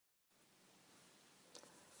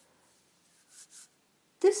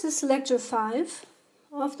This is lecture 5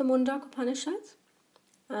 of the Mundaka Upanishad,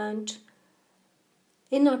 and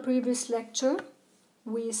in our previous lecture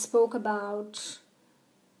we spoke about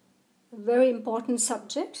a very important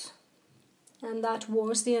subject, and that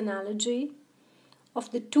was the analogy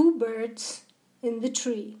of the two birds in the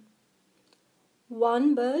tree.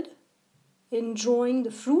 One bird enjoying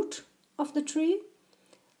the fruit of the tree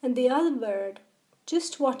and the other bird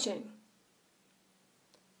just watching.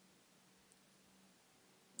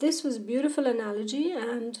 This was a beautiful analogy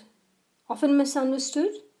and often misunderstood.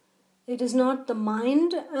 It is not the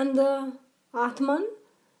mind and the Atman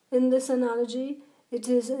in this analogy. It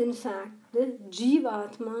is in fact the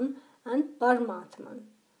Jivatman and Paramatman.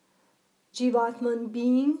 Jivatman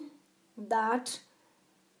being that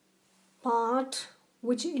part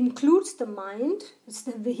which includes the mind. It's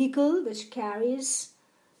the vehicle which carries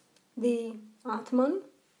the Atman,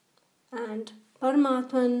 and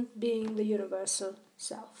Paramatman being the universal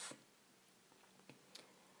self.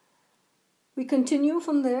 We continue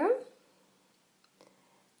from there,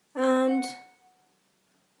 and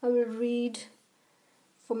I will read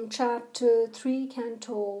from chapter 3,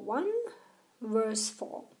 canto 1, verse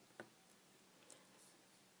 4.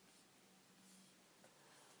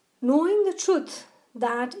 Knowing the truth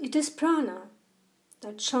that it is prana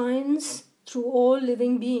that shines through all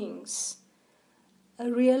living beings,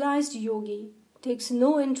 a realized yogi takes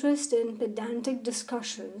no interest in pedantic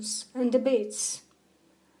discussions and debates.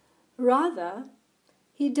 Rather,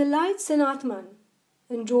 he delights in Atman,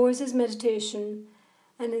 enjoys his meditation,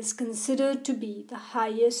 and is considered to be the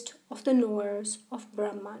highest of the knowers of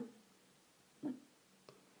Brahman.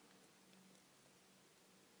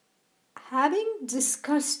 Having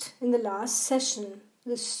discussed in the last session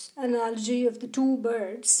this analogy of the two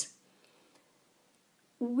birds,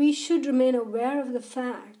 we should remain aware of the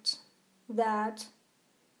fact that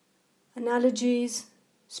analogies,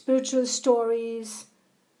 spiritual stories,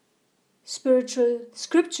 spiritual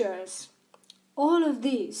scriptures, all of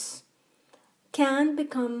these can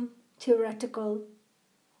become theoretical,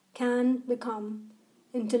 can become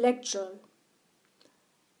intellectual.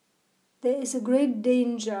 There is a great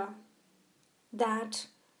danger that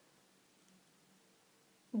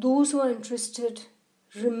those who are interested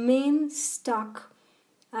remain stuck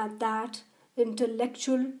at that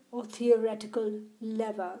intellectual or theoretical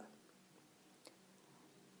level,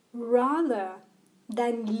 rather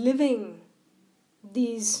than living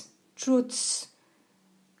these truths,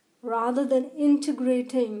 rather than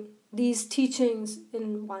integrating these teachings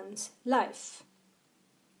in one's life.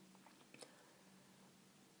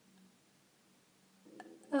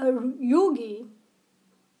 A yogi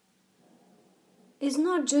is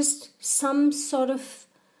not just some sort of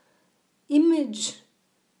image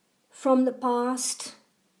from the past,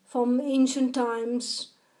 from ancient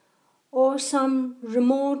times, or some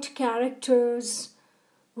remote characters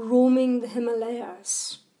roaming the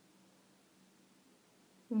Himalayas.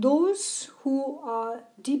 Those who are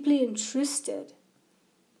deeply interested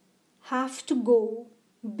have to go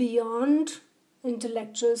beyond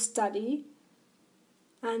intellectual study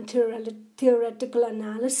and theoretical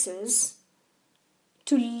analysis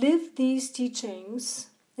to live these teachings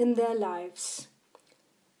in their lives.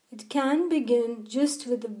 It can begin just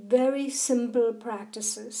with very simple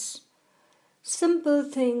practices. Simple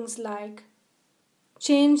things like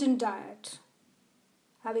change in diet,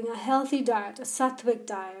 having a healthy diet, a sattvic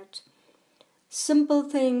diet. Simple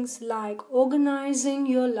things like organizing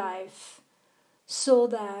your life so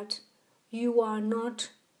that you are not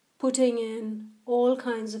putting in all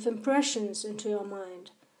kinds of impressions into your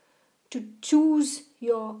mind. To choose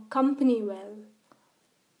your company well.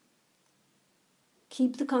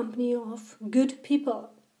 Keep the company of good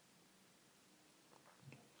people.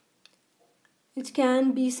 It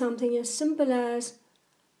can be something as simple as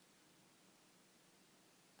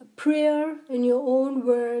a prayer in your own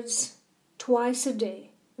words twice a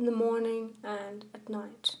day, in the morning and at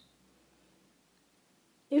night.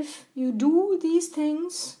 If you do these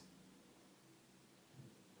things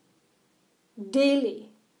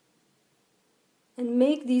daily and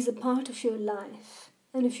make these a part of your life,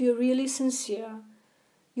 and if you're really sincere,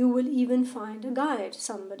 you will even find a guide,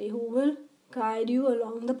 somebody who will guide you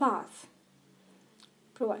along the path.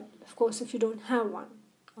 Provided, of course, if you don't have one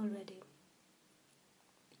already.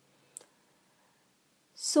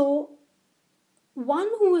 So, one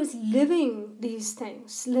who is living these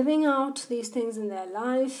things, living out these things in their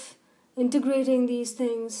life, integrating these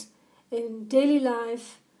things in daily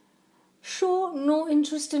life, show no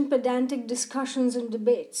interest in pedantic discussions and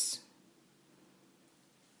debates.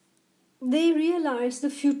 They realize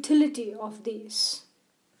the futility of these.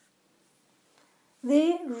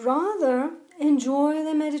 They rather enjoy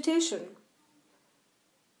their meditation.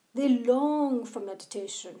 They long for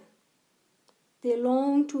meditation. They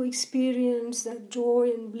long to experience that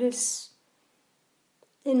joy and bliss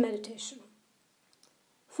in meditation.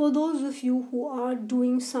 For those of you who are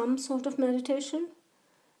doing some sort of meditation,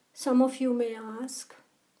 some of you may ask,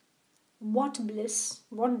 what bliss,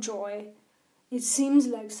 what joy? It seems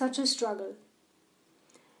like such a struggle.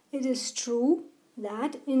 It is true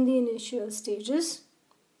that in the initial stages,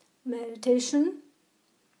 meditation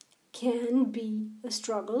can be a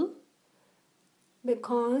struggle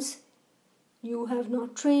because you have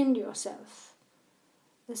not trained yourself.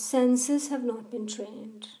 The senses have not been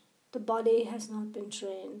trained. The body has not been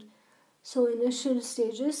trained. So initial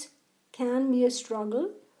stages can be a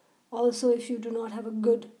struggle. Also, if you do not have a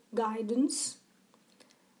good guidance.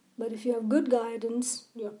 But if you have good guidance,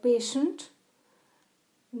 you're patient,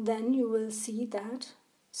 then you will see that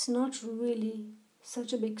it's not really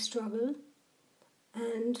such a big struggle,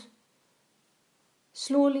 and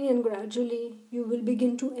slowly and gradually you will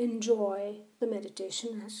begin to enjoy the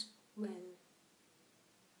meditation as well.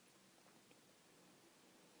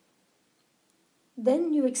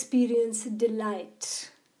 Then you experience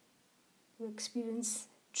delight. You experience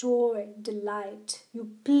joy, delight.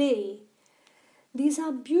 You play. These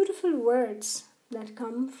are beautiful words that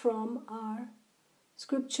come from our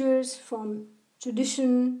scriptures, from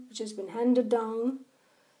tradition which has been handed down,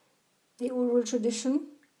 the oral tradition,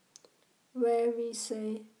 where we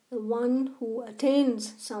say the one who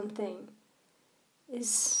attains something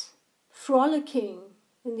is frolicking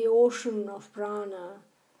in the ocean of prana.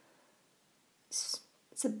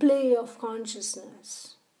 It's a play of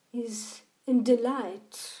consciousness. He's in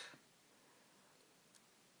delight.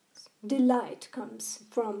 Delight comes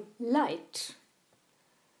from light.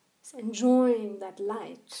 It's enjoying that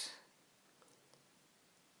light.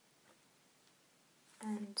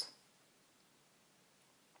 And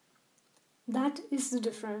that is the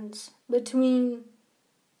difference between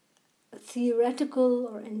a theoretical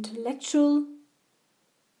or intellectual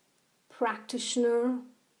practitioner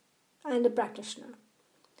and a practitioner.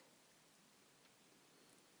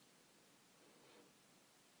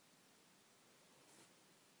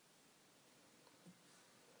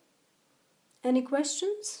 Any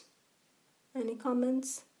questions? Any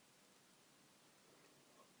comments?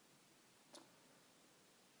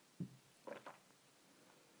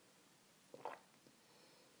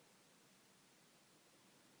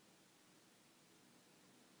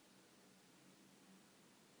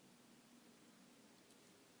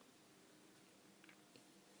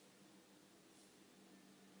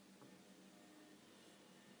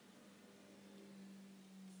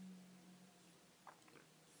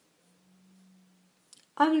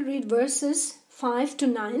 I will read verses 5 to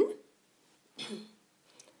 9.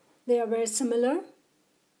 They are very similar,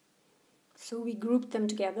 so we group them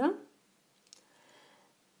together.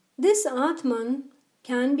 This Atman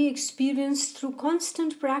can be experienced through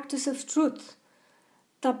constant practice of truth,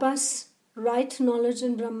 tapas, right knowledge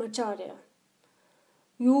and brahmacharya.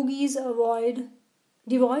 Yogis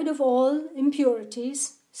devoid of all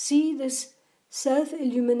impurities, see this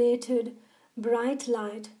self-illuminated bright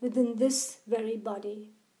light within this very body.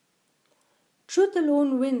 Truth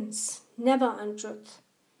alone wins, never untruth.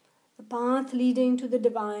 The path leading to the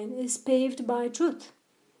divine is paved by truth.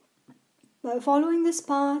 By following this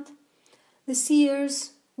path, the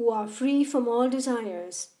seers, who are free from all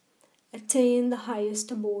desires, attain the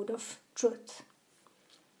highest abode of truth.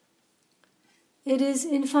 It is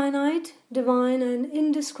infinite, divine, and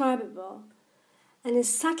indescribable, and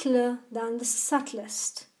is subtler than the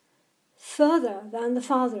subtlest, further than the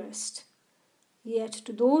farthest. Yet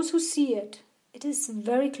to those who see it, it is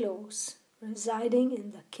very close, residing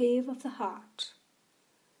in the cave of the heart.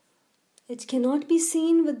 It cannot be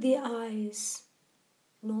seen with the eyes,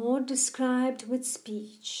 nor described with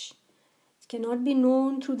speech. It cannot be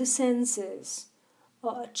known through the senses,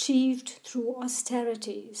 or achieved through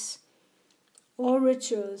austerities, or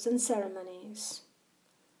rituals and ceremonies.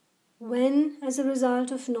 When, as a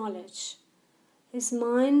result of knowledge, his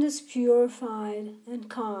mind is purified and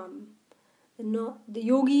calm, the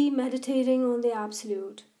yogi meditating on the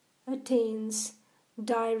Absolute attains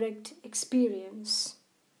direct experience.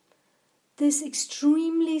 This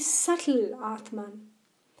extremely subtle Atman,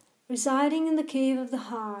 residing in the cave of the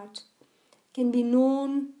heart, can be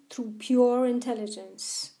known through pure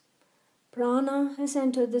intelligence. Prana has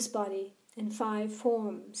entered this body in 5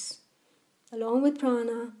 forms. Along with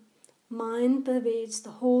prana, mind pervades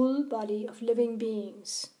the whole body of living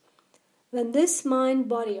beings. When this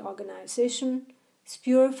mind-body organization is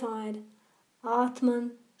purified,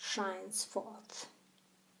 Atman shines forth.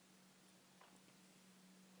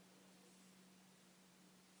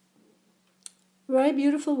 Very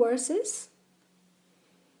beautiful verses,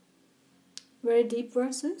 very deep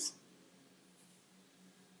verses.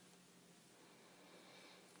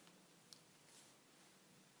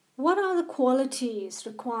 What are the qualities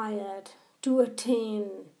required to attain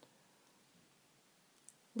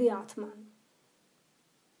the Atman?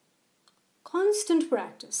 Constant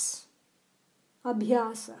practice,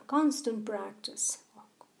 abhyasa, constant practice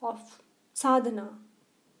of sadhana.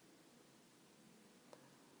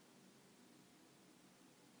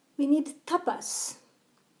 We need tapas.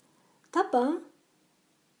 Tapa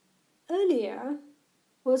earlier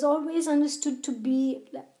was always understood to be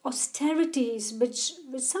austerities, which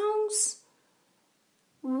sounds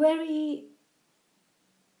very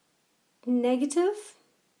negative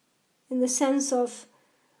in the sense of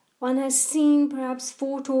one has seen perhaps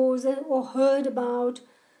photos or heard about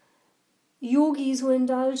yogis who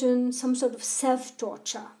indulge in some sort of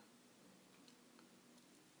self-torture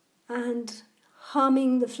and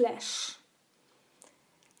harming the flesh.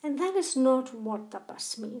 And that is not what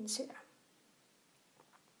tapas means here.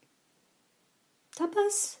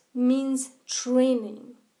 Tapas means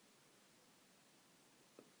training,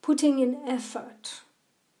 putting in effort.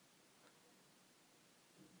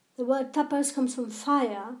 The word tapas comes from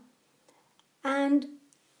fire, and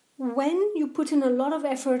when you put in a lot of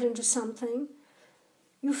effort into something,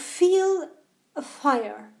 you feel a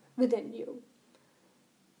fire within you.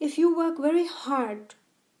 If you work very hard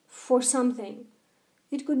for something,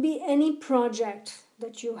 it could be any project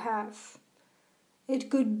that you have. It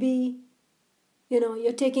could be,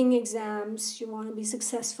 you're taking exams, you want to be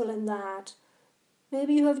successful in that.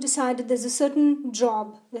 Maybe you have decided there's a certain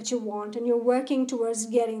job that you want and you're working towards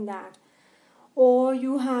getting that. Or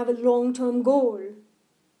you have a long-term goal.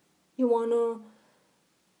 You want to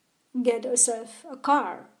get yourself a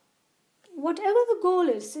car. Whatever the goal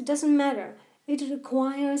is, it doesn't matter. It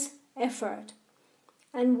requires effort.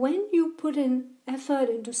 And when you put in effort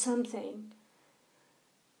into something,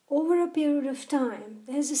 over a period of time,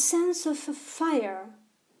 there's a sense of a fire,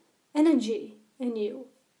 energy in you.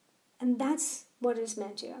 And that's what is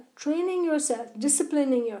meant here. Training yourself,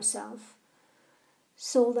 disciplining yourself,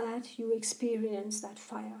 so that you experience that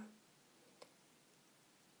fire.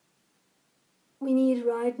 We need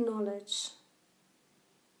right knowledge.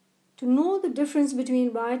 To know the difference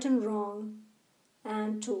between right and wrong,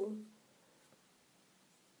 and to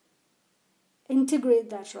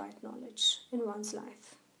integrate that right knowledge in one's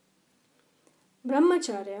life.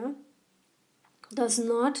 Brahmacharya does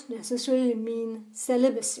not necessarily mean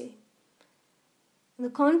celibacy. In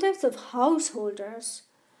the context of householders,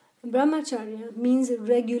 Brahmacharya means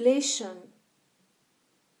regulation.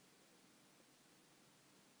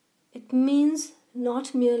 It means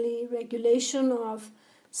not merely regulation of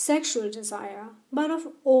sexual desire, but of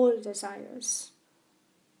all desires.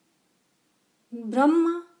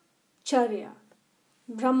 Brahmacharya.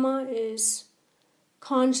 Brahma is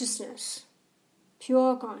consciousness,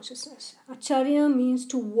 pure consciousness. Acharya means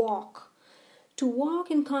to walk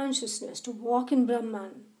in consciousness, to walk in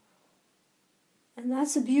Brahman. And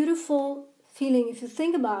that's a beautiful feeling if you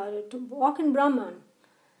think about it, to walk in Brahman.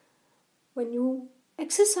 When you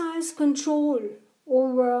exercise control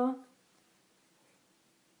over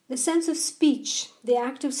the sense of speech, the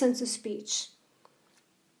active sense of speech,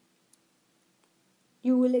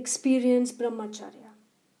 you will experience Brahmacharya.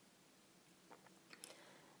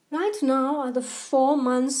 Right now are the 4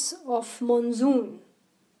 months of monsoon,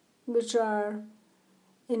 which are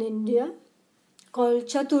in India, called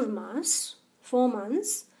Chaturmas, 4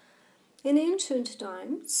 months. In ancient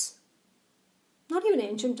times, not even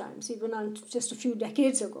ancient times, even just a few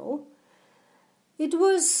decades ago, it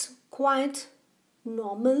was quite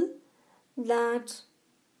normal that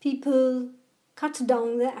people cut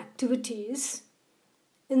down their activities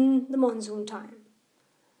in the monsoon time.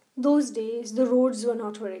 Those days, the roads were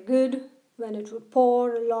not very good. When it would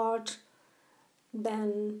pour a lot,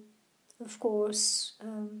 then, of course,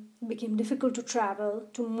 it became difficult to travel,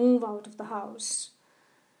 to move out of the house.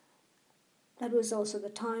 That was also the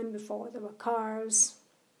time before there were cars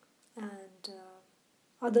and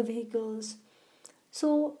other vehicles.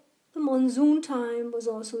 So the monsoon time was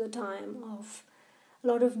also the time of a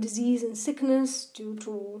lot of disease and sickness due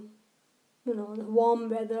to, the warm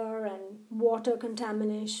weather and water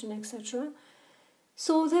contamination, etc.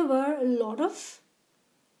 So there were a lot of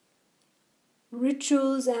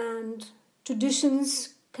rituals and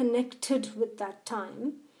traditions connected with that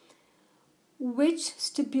time, which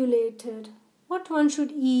stipulated what one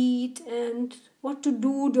should eat and what to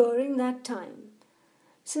do during that time.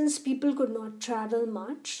 Since people could not travel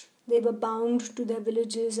much, they were bound to their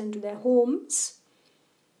villages and to their homes.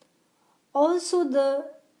 Also, the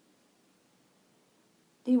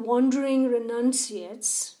the wandering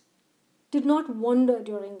renunciates did not wander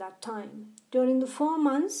during that time. During the 4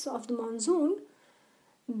 months of the monsoon,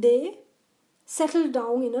 they settled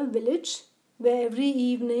down in a village where every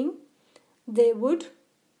evening they would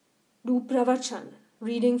do pravachan,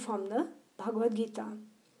 reading from the Bhagavad Gita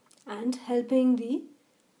and helping the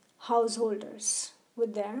householders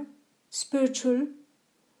with their spiritual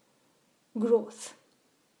growth.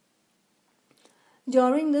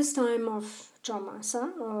 During this time of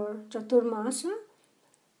Chaumasa or Chaturmasa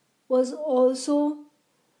was also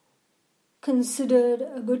considered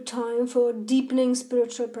a good time for deepening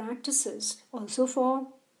spiritual practices, also for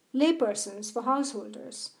laypersons, for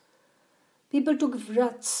householders. People took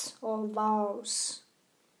vrats or vows.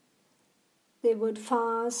 They would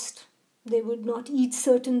fast, they would not eat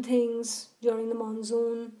certain things during the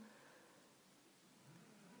monsoon,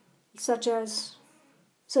 such as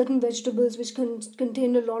certain vegetables which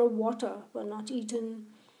contained a lot of water were not eaten.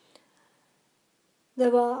 There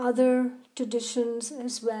were other traditions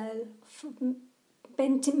as well,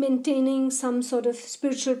 maintaining some sort of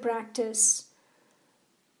spiritual practice.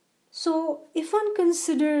 So if one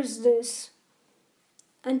considers this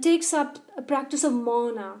and takes up a practice of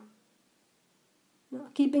mauna,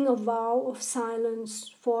 keeping a vow of silence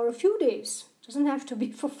for a few days, doesn't have to be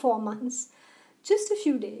for 4 months, just a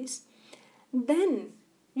few days, then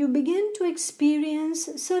you begin to experience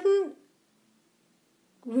a certain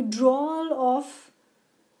withdrawal of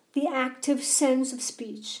the active sense of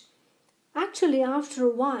speech. Actually, after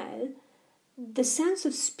a while, the sense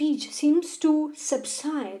of speech seems to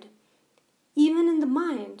subside. Even in the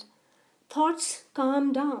mind, thoughts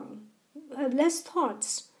calm down, you have less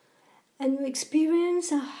thoughts, and you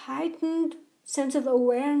experience a heightened sense of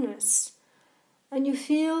awareness, and you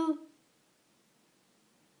feel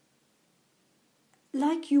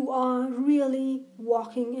like you are really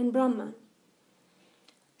walking in Brahman.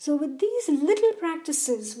 So with these little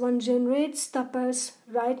practices, one generates tapas,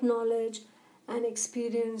 right knowledge, and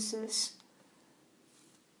experiences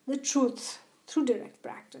the truth through direct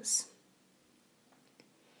practice.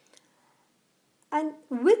 And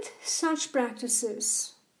with such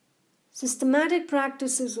practices, systematic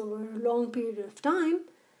practices over a long period of time,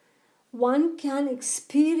 one can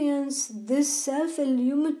experience this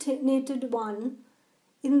self-illuminated one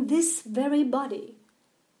in this very body.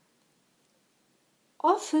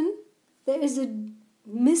 Often there is a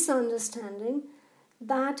misunderstanding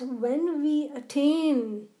that when we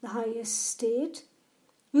attain the highest state,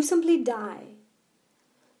 you simply die.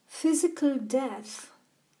 Physical death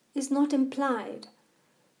is not implied.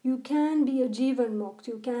 You can be a Jivan Mukt,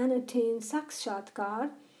 you can attain Sakshatkar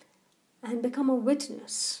and become a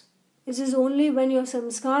witness. It is only when your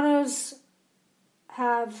samskaras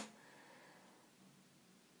have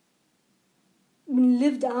been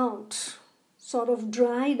lived out, sort of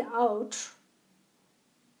dried out,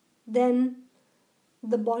 then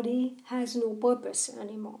the body has no purpose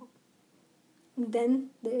anymore. Then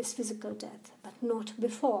there is physical death, but not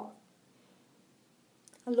before.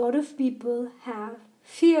 A lot of people have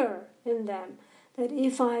fear in them that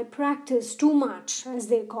if I practice too much, as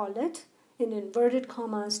they call it, in inverted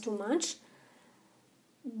commas too much,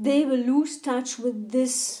 they will lose touch with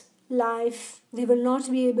this life, they will not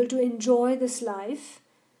be able to enjoy this life,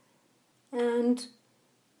 and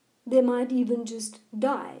they might even just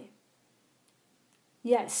die.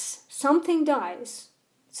 Yes, something dies.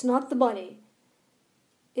 It's not the body.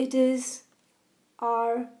 It is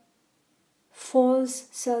our false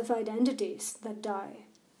self-identities that die.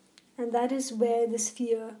 And that is where this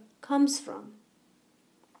fear comes from.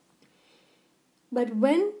 But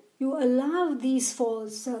when you allow these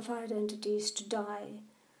false self-identities to die,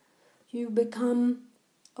 you become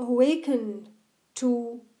awakened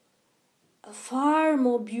to a far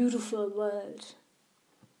more beautiful world.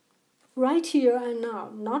 Right here and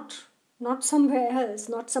now, not somewhere else,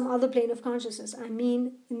 not some other plane of consciousness. I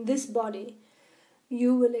mean, in this body,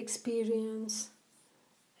 you will experience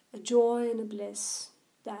a joy and a bliss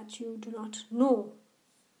that you do not know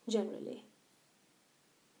generally.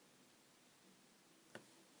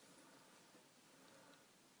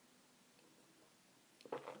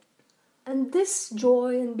 And this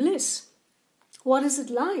joy and bliss, what is it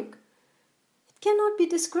like? It cannot be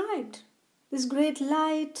described. This great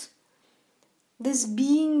light, this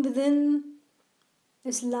being within,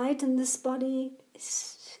 this light in this body,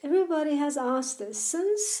 everybody has asked this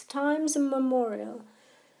since times immemorial.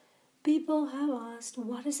 People have asked,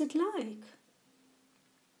 what is it like?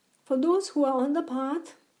 For those who are on the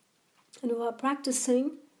path and who are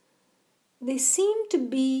practicing, they seem to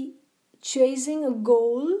be chasing a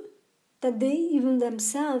goal that they even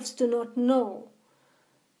themselves do not know.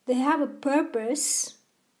 They have a purpose,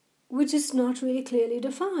 which is not really clearly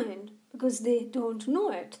defined because they don't know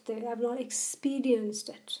it, they have not experienced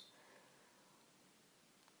it.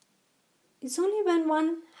 It's only when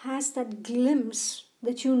one has that glimpse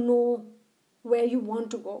that you know where you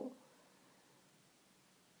want to go.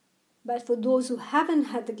 But for those who haven't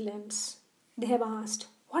had the glimpse, they have asked,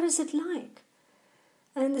 what is it like?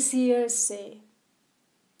 And the seers say,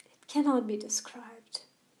 it cannot be described.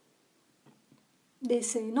 They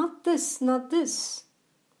say, not this, not this.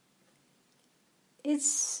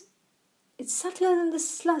 It's subtler than the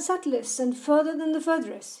subtlest and further than the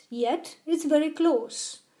furthest, yet it's very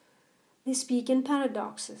close. They speak in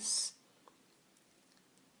paradoxes.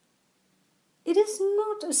 It is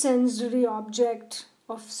not a sensory object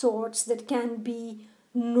of sorts that can be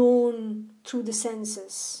known through the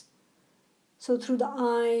senses. So through the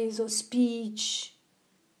eyes or speech.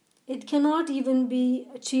 It cannot even be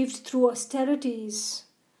achieved through austerities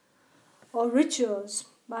or rituals.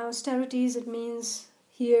 By austerities it means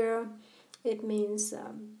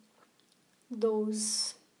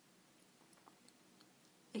those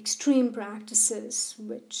extreme practices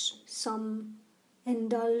which some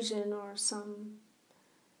indulge in or some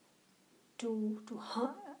to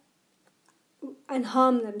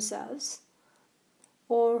harm themselves,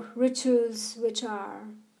 or rituals which are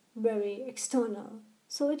very external.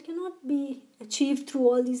 So it cannot be achieved through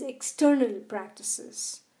all these external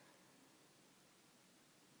practices.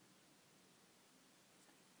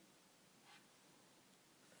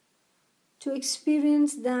 To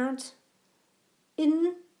experience that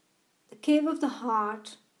in the cave of the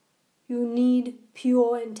heart, you need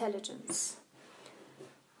pure intelligence.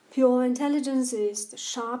 Pure intelligence is the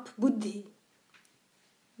sharp buddhi.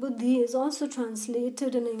 Buddhi is also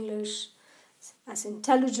translated in English as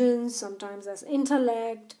intelligence, sometimes as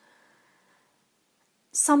intellect,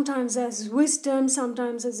 sometimes as wisdom,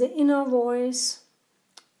 sometimes as the inner voice.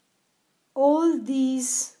 All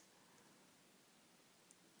these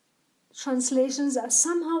translations are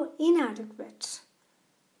somehow inadequate.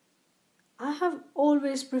 I have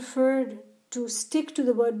always preferred to stick to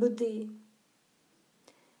the word buddhi.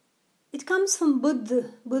 It comes from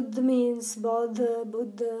Buddha. Buddha means Bodha.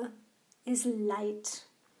 Buddha is light.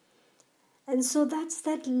 And so that's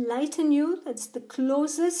that light in you that's the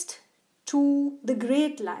closest to the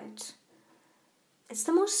great light. It's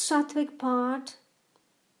the most sattvic part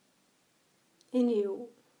in you,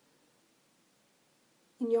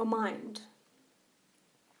 in your mind,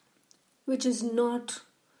 which is not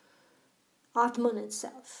Atman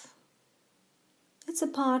itself. It's a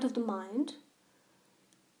part of the mind,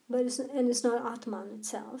 but it's not Atman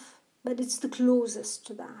itself, but it's the closest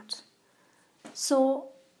to that. So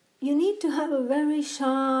you need to have a very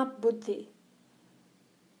sharp buddhi.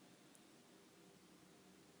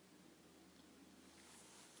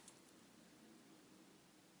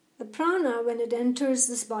 The prana, when it enters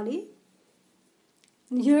this body,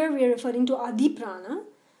 here we are referring to Adi Prana,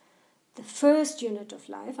 the first unit of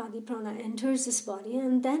life. Adi Prana enters this body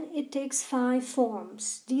and then it takes 5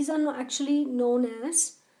 forms. These are actually known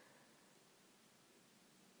as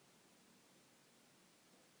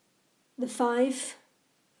the 5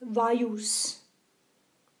 Vayus.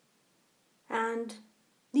 And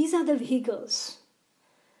these are the vehicles.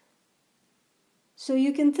 So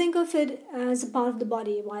you can think of it as a part of the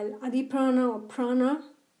body, while Adi Prana or Prana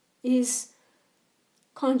is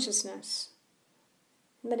consciousness.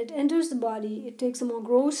 When it enters the body, it takes a more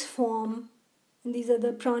gross form, and these are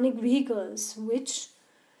the pranic vehicles which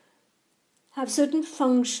have certain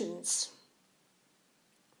functions.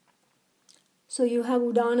 So you have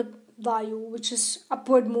Udana Vayu, which is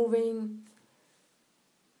upward moving.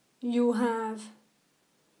 You have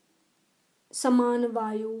Samana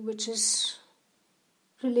Vayu, which is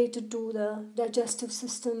related to the digestive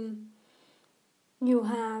system. You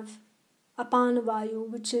have Apana Vayu,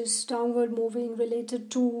 which is downward moving,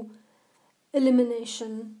 related to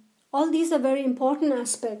elimination. All these are very important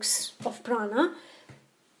aspects of prana.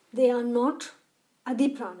 They are not Adi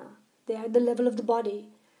Prana. They are at the level of the body.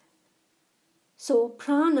 So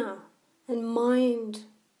prana and mind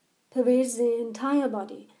pervades the entire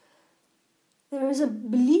body. There is a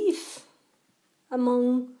belief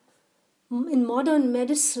in modern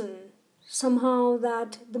medicine somehow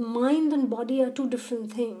that the mind and body are 2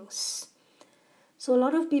 different things. So a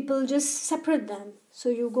lot of people just separate them. So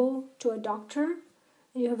you go to a doctor,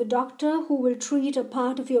 and you have a doctor who will treat a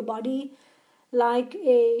part of your body like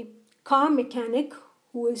a car mechanic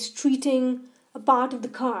who is treating a part of the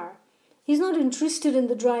car. He's not interested in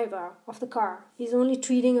the driver of the car. He's only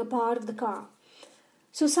treating a part of the car.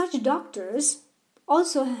 So such doctors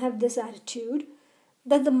also have this attitude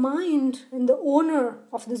that the mind and the owner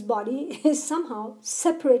of this body is somehow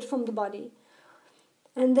separate from the body.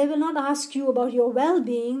 And they will not ask you about your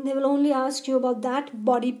well-being, they will only ask you about that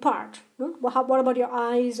body part. No? What about your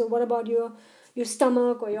eyes, or what about your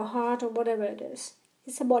stomach, or your heart, or whatever it is.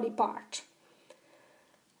 It's a body part.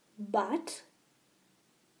 But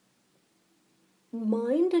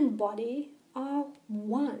mind and body are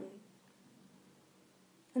one.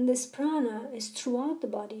 And this prana is throughout the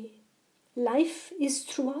body. Life is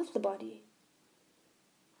throughout the body.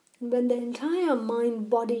 And when the entire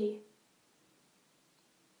mind-body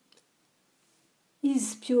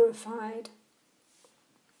is purified,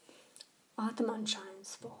 Atman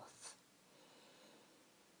shines forth.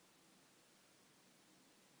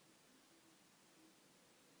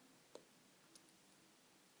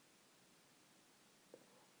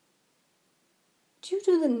 Due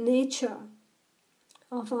to the nature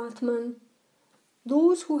of Atman,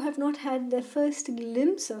 those who have not had their first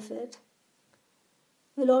glimpse of it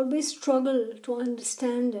will always struggle to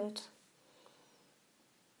understand it.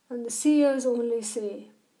 And the seers only say,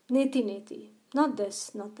 neti neti, not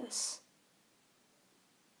this, not this.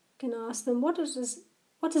 You can ask them, what is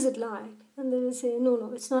it like? And they will say,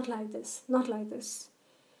 no, it's not like this, not like this.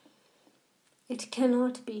 It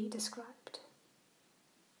cannot be described.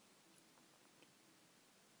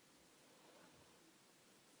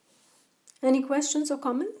 Any questions or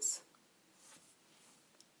comments?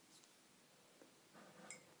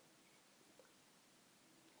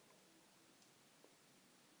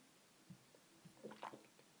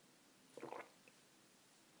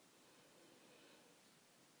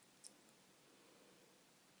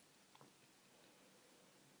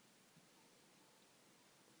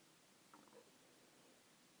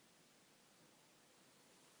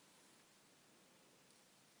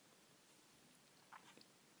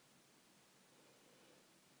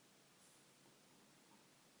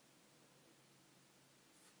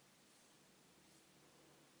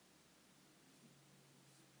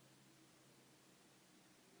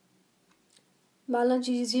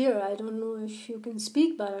 Balaji is here. I don't know if you can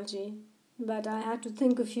speak, Balaji, but I had to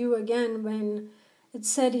think of you again when it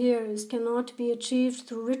said here is cannot be achieved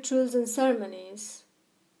through rituals and ceremonies.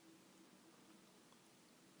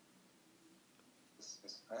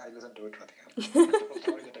 Yes. I listened to it, Radhika. I'm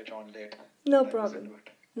sorry that I joined late. No problem.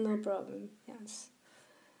 No problem. Yes.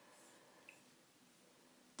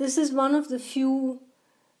 This is one of the few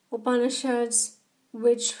Upanishads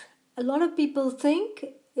which a lot of people think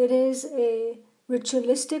it is a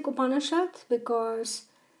ritualistic Upanishad because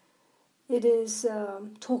it is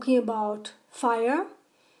talking about fire,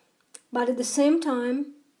 but at the same time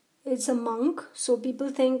it's a monk, so people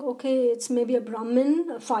think, okay, it's maybe a Brahmin,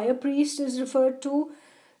 a fire priest is referred to,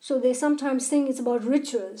 so they sometimes think it's about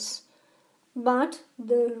rituals. But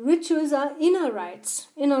the rituals are inner rites,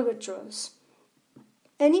 inner rituals.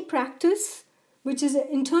 Any practice which is an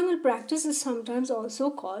internal practice is sometimes also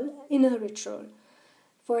called inner ritual.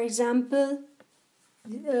 For example,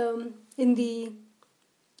 there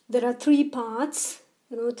are three paths,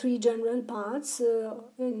 three general paths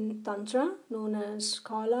in Tantra known as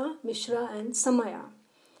Kala, Mishra and Samaya.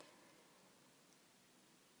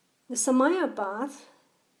 The Samaya path,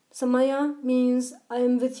 Samaya means I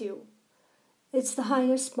am with you. It's the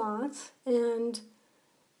highest path and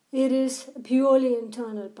it is a purely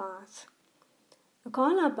internal path. The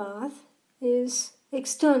Kala path is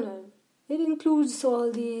external. It includes all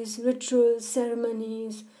these rituals,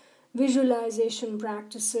 ceremonies, visualization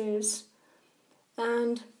practices.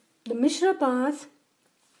 And the Mishra path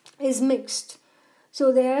is mixed.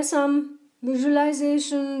 So there are some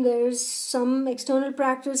visualization, there's some external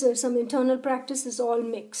practice, there's some internal practice, it's all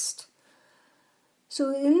mixed.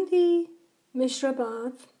 So in the Mishra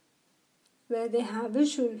path, where they have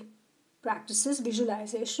visual practices,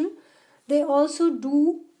 visualization, they also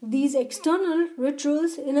do these external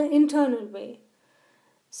rituals in an internal way.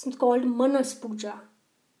 It's called Manas Puja,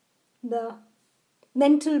 the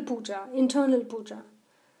mental puja, internal puja.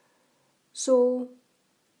 So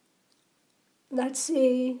that's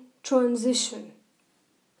a transition.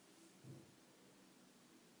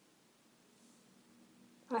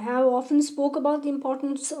 I have often spoke about the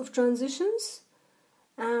importance of transitions,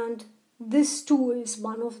 and this too is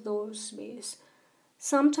one of those ways.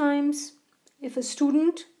 Sometimes if a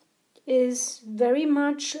student is very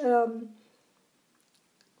much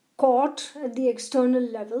caught at the external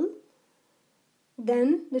level,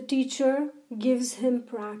 then the teacher gives him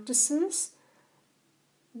practices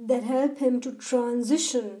that help him to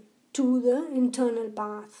transition to the internal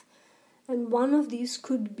path. And one of these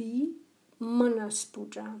could be Manas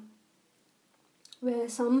Puja, where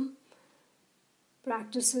some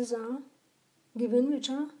practices are given, which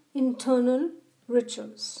are internal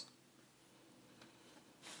rituals.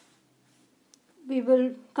 We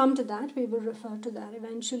will come to that, we will refer to that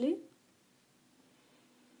eventually.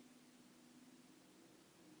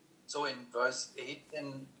 So in verse 8,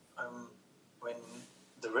 then, when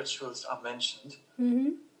the rituals are mentioned,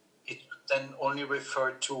 it then only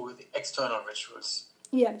refer to the external rituals.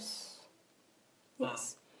 Yes.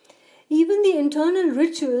 Yes. Even the internal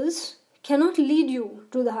rituals cannot lead you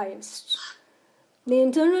to the highest. The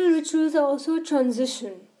internal rituals are also a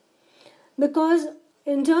transition. Because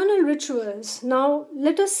internal rituals, now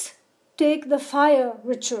let us take the fire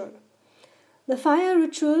ritual. The fire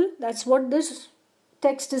ritual, that's what this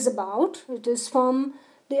text is about. It is from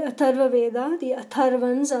the Atharva Veda. The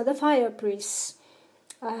Atharvans are the fire priests.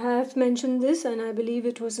 I have mentioned this, and I believe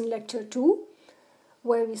it was in lecture 2,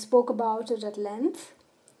 where we spoke about it at length.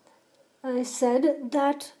 I said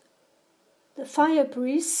that the fire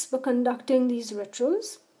priests were conducting these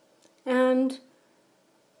rituals, and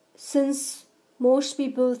since most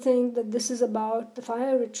people think that this is about the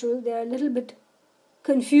fire ritual, they are a little bit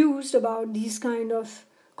confused about these kind of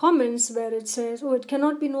comments where it says, oh, it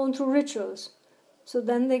cannot be known through rituals. So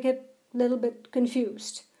then they get a little bit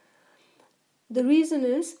confused. The reason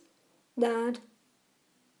is that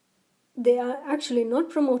they are actually not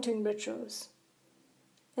promoting rituals.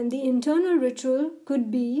 And the internal ritual could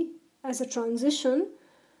be, as a transition,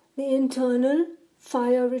 the internal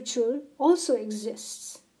fire ritual also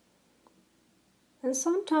exists. And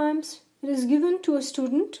sometimes it is given to a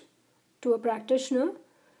student, to a practitioner,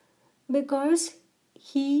 because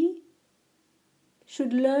he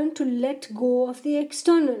should learn to let go of the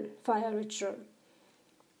external fire ritual.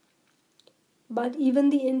 But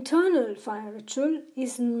even the internal fire ritual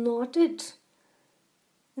is not it.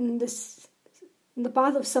 In the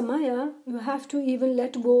path of Samaya, you have to even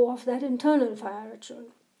let go of that internal fire ritual.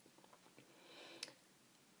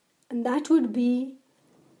 And that would be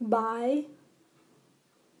by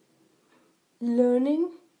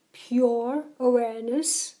learning pure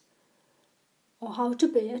awareness or how to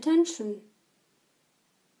pay attention.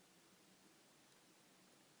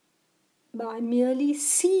 By merely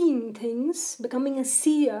seeing things, becoming a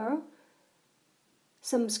seer,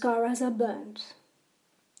 samskaras are burnt.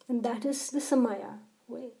 And that is the Samaya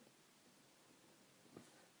way.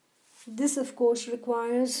 This, of course,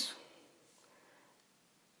 requires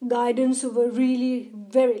guidance over really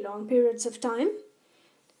very long periods of time,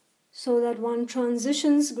 so that one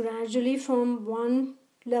transitions gradually from one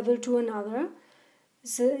level to another.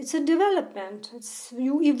 It's a development.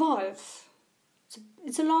 You evolve.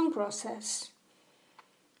 It's a long process.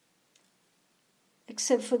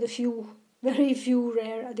 Except for the very few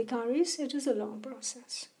rare adhikaris, it is a long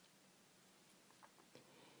process.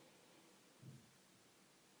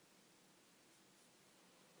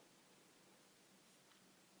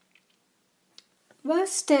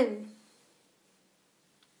 Verse 10.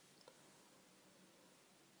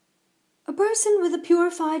 A person with a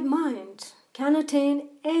purified mind can attain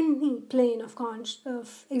any plane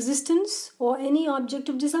of existence or any object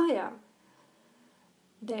of desire.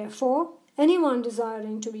 Therefore, anyone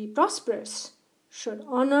desiring to be prosperous should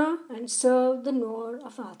honor and serve the knower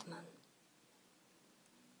of Atman.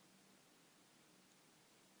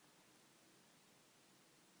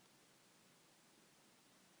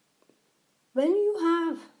 When you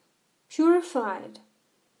have purified,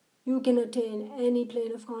 you can attain any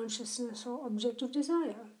plane of consciousness or object of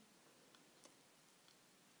desire.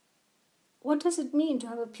 What does it mean to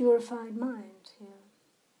have a purified mind here?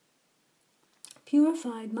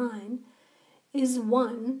 Purified mind is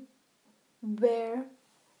one where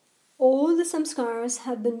all the samskaras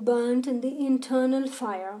have been burnt in the internal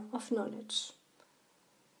fire of knowledge.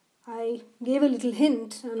 I gave a little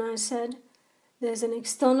hint and I said there's an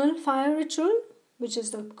external fire ritual, which is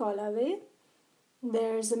the Kala way.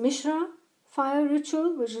 There's a Mishra fire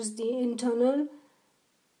ritual, which is the internal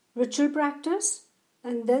ritual practice.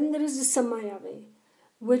 And then there is the Samaya way,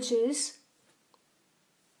 which is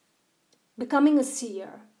becoming a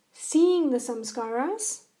seer, seeing the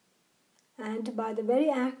samskaras, and by the very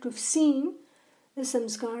act of seeing, the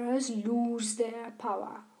samskaras lose their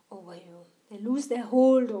power over you. They lose their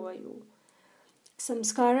hold over you.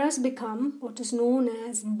 Samskaras become what is known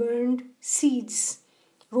as burned seeds,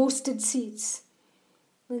 roasted seeds.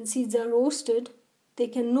 When seeds are roasted, they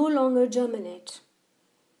can no longer germinate.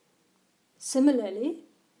 Similarly,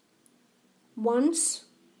 once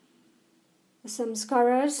the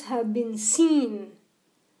samskaras have been seen,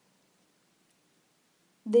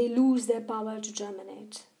 they lose their power to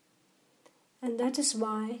germinate. And that is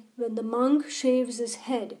why when the monk shaves his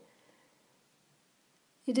head,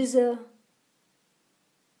 it's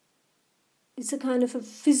It's a kind of a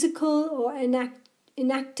physical or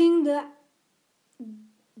enacting the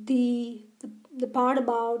part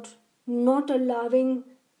about not allowing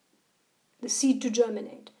the seed to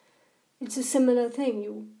germinate. It's a similar thing.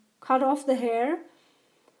 You cut off the hair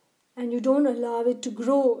and you don't allow it to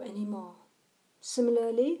grow anymore.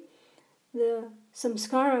 Similarly, the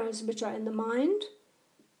samskaras which are in the mind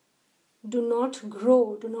do not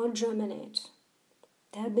grow, do not germinate.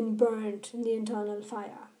 They have been burnt in the internal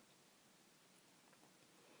fire.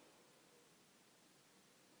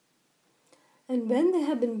 And when they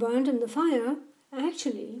have been burnt in the fire,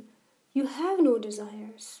 actually, you have no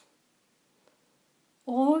desires.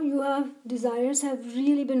 Or desires have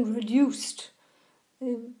really been reduced.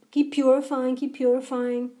 Keep purifying, keep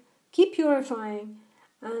purifying, keep purifying.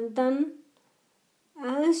 And then,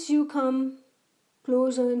 as you come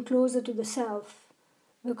closer and closer to the self,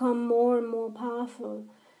 become more and more powerful,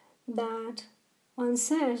 that one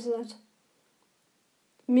says that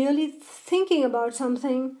merely thinking about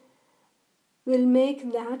something will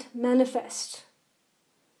make that manifest.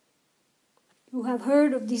 You have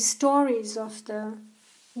heard of these stories of the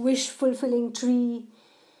wish-fulfilling tree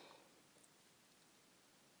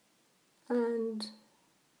and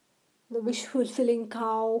the wish-fulfilling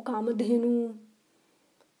cow, Kamadhenu.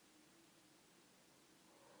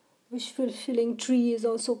 Wish-fulfilling tree is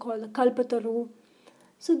also called the Kalpataru.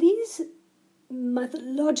 So these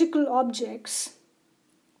mythological objects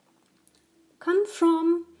come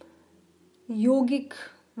from yogic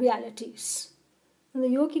realities. And the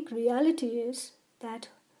yogic reality is that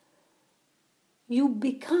you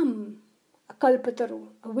become a Kalpataru,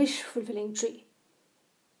 a wish-fulfilling tree.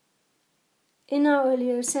 In our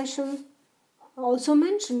earlier session, I also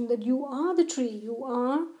mentioned that you are the tree, you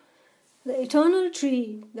are the eternal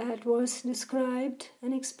tree that was described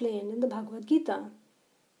and explained in the Bhagavad Gita.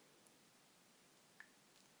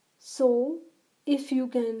 So, if you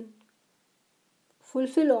can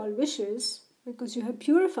fulfill all wishes, because you have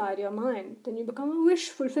purified your mind, then you become a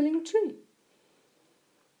wish-fulfilling tree.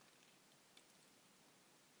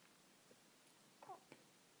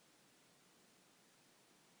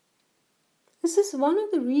 This is one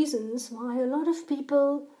of the reasons why a lot of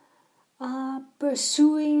people are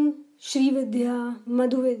pursuing Srividya,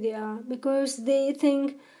 Madhuvidya, because they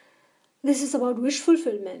think this is about wish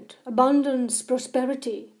fulfillment, abundance,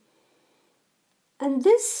 prosperity. And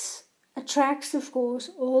this attracts, of course,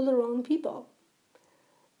 all the wrong people.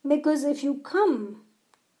 Because if you come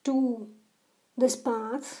to this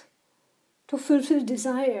path to fulfill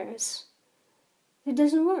desires, it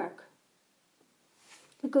doesn't work.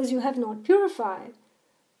 Because you have not purified.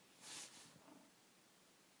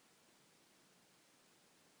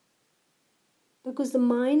 Because the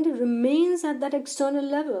mind remains at that external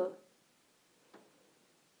level.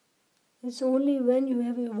 It's only when you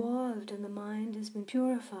have evolved and the mind has been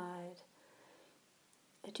purified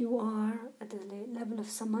that you are at the level of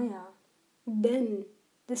samaya. Then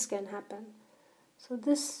this can happen. So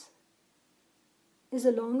this is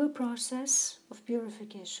a longer process of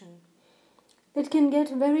purification. It can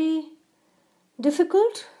get very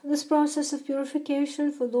difficult, this process of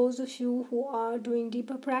purification, for those of you who are doing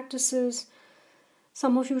deeper practices.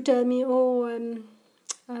 Some of you tell me,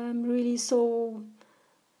 I'm really so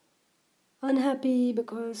unhappy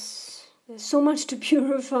because there's so much to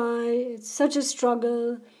purify, it's such a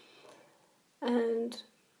struggle. And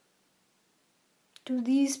to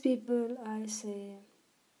these people I say,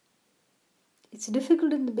 it's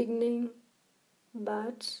difficult in the beginning,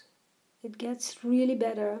 but it gets really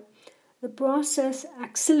better. The process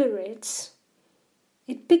accelerates,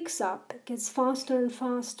 it picks up, it gets faster and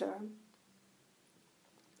faster.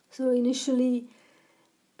 So initially,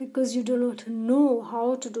 because you do not know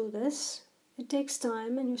how to do this, it takes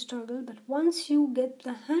time and you struggle, but once you get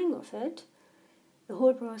the hang of it, the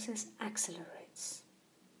whole process accelerates.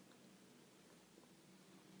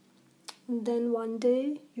 And then one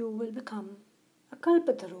day you will become a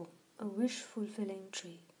Kalpataru, a wish-fulfilling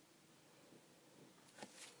tree.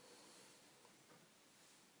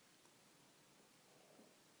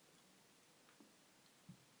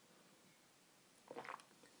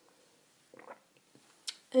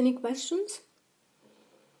 Any questions?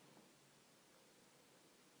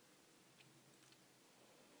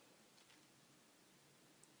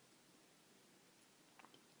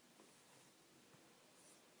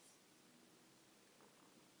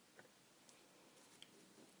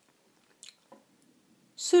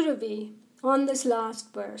 Surabhi, on this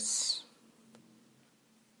last verse,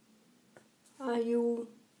 are you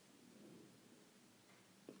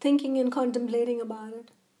thinking and contemplating about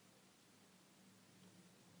it?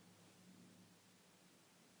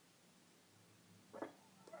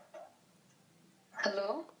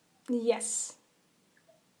 Yes.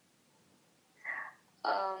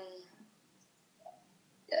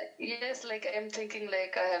 Yes, like I'm thinking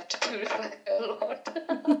like I have to purify a lot.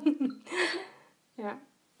 Yeah.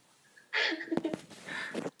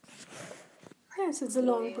 Yes, it's a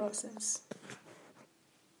long process.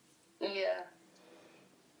 Yeah.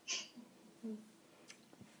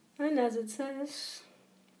 And as it says,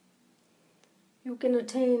 you can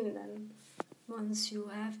attain then once you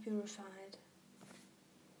have purified.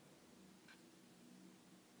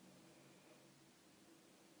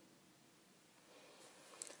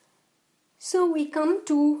 So we come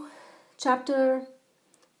to chapter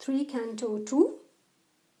 3, canto 2.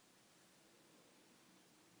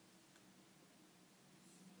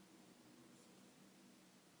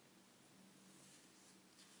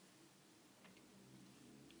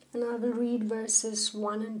 And I will read verses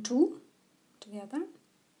 1 and 2 together.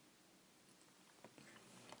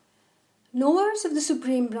 Knowers of the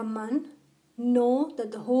Supreme Brahman know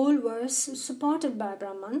that the whole verse is supported by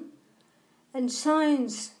Brahman and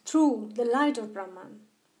shines through the light of Brahman.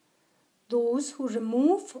 Those who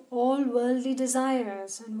remove all worldly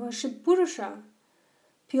desires and worship Purusha,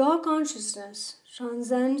 pure consciousness,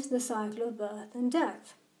 transcend the cycle of birth and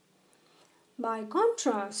death. By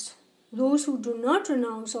contrast, those who do not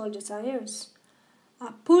renounce all desires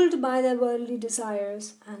are pulled by their worldly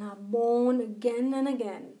desires and are born again and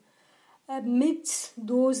again amidst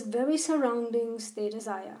those very surroundings they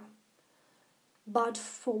desire. But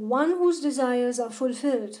for one whose desires are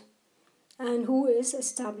fulfilled and who is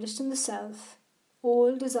established in the self,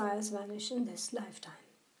 all desires vanish in this lifetime.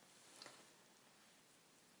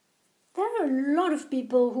 There are a lot of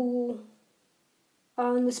people who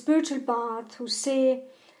are on the spiritual path who say,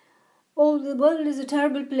 oh, the world is a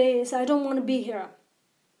terrible place, I don't want to be here.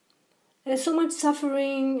 There's so much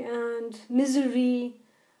suffering and misery,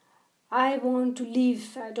 I want to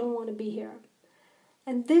leave, I don't want to be here.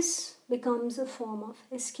 And this becomes a form of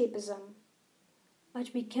escapism. But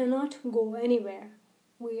we cannot go anywhere.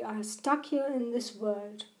 We are stuck here in this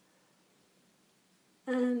world.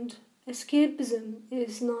 And escapism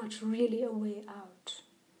is not really a way out.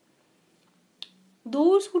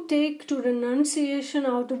 Those who take to renunciation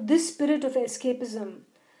out of this spirit of escapism,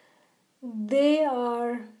 they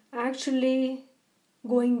are actually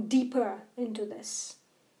going deeper into this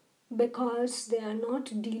because they are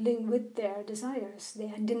not dealing with their desires. They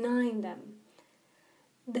are denying them.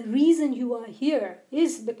 The reason you are here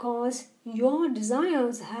is because your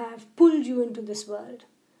desires have pulled you into this world.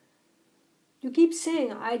 You keep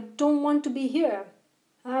saying, I don't want to be here.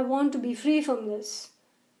 I want to be free from this.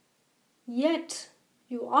 Yet,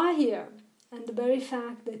 you are here. And the very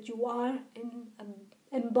fact that you are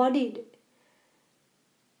embodied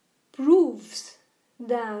proves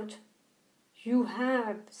that you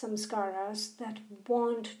have samskaras that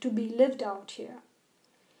want to be lived out here.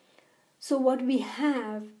 So what we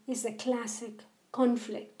have is a classic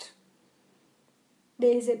conflict.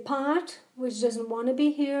 There is a part which doesn't want to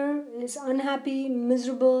be here, is unhappy,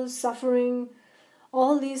 miserable, suffering,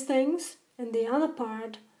 all these things. And the other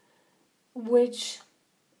part which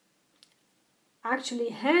actually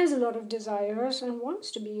has a lot of desires and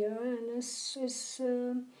wants to be here and is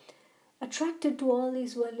attracted to all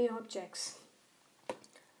these worldly objects.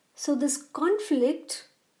 So this conflict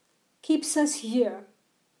keeps us here,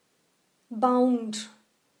 bound.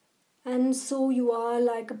 And so you are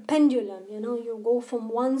like a pendulum, you go from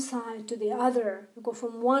one side to the other, you go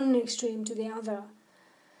from one extreme to the other.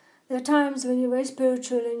 There are times when you're very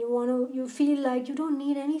spiritual and you feel like you don't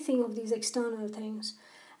need anything of these external things.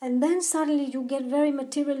 And then suddenly you get very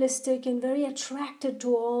materialistic and very attracted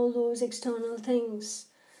to all those external things.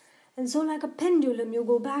 And so like a pendulum, you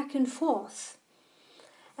go back and forth.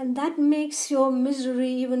 And that makes your misery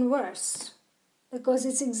even worse. Because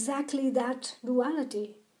it's exactly that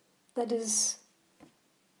duality that is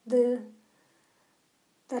that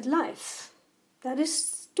life. That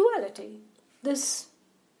is duality. This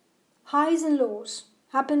highs and lows,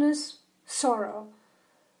 happiness, sorrow,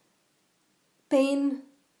 pain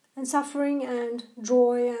and suffering and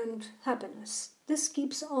joy and happiness. This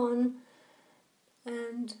keeps on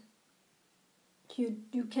and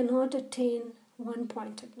you cannot attain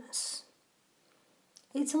one-pointedness.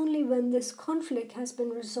 It's only when this conflict has been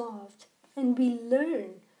resolved and we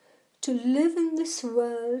learn to live in this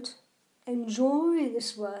world, enjoy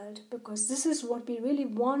this world, because this is what we really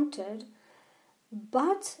wanted,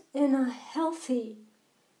 but in a healthy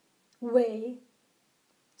way,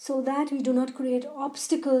 so that we do not create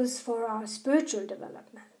obstacles for our spiritual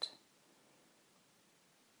development.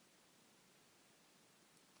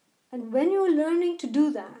 And when you're learning to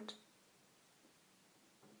do that,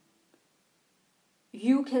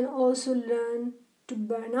 you can also learn to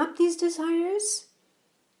burn up these desires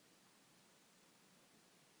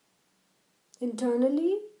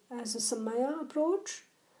internally as a samaya approach,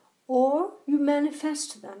 or you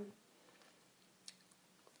manifest them.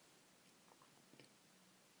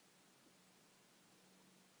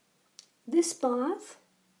 This path,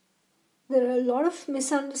 there are a lot of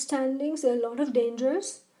misunderstandings, there are a lot of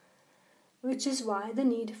dangers, which is why the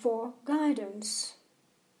need for guidance.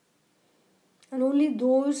 And only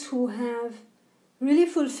those who have really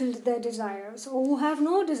fulfilled their desires, or who have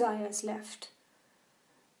no desires left,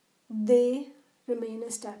 they remain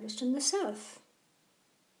established in the self.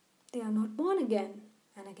 They are not born again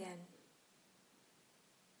and again.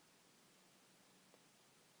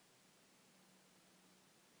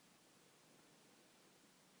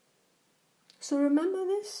 So remember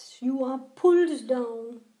this, you are pulled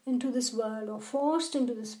down into this world or forced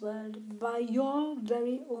into this world by your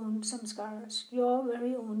very own samskaras, your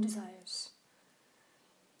very own desires.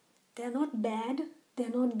 They are not bad, they are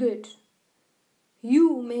not good.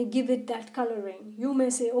 You may give it that coloring. You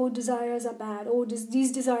may say, oh, desires are bad, oh,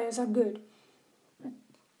 these desires are good.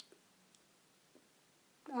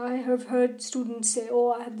 I have heard students say,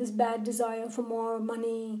 oh, I have this bad desire for more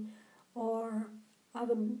money, or I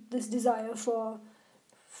have this desire for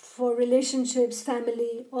relationships,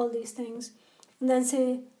 family, all these things. And then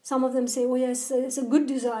some of them say, oh yes, it's a good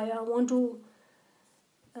desire. I want to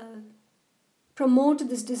promote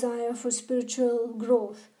this desire for spiritual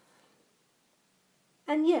growth.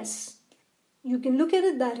 And yes, you can look at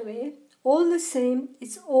it that way. All the same,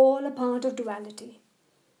 it's all a part of duality.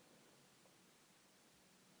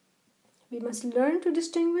 We must learn to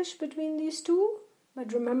distinguish between these two,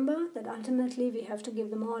 but remember that ultimately we have to give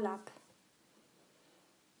them all up.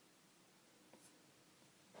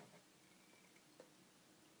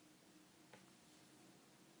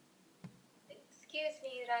 Excuse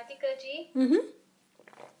me, Radhikaji. Mm-hmm.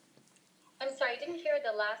 I'm sorry, I didn't hear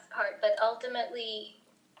the last part, but ultimately...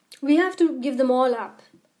 We have to give them all up.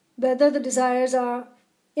 Whether the desires are,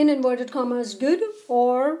 in inverted commas, good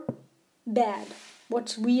or bad.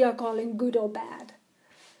 What we are calling good or bad.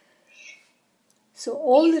 So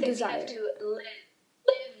all you the said desires... You have to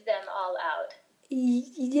live them all out.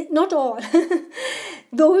 Not all.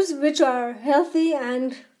 Those which are healthy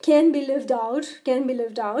and can be lived out,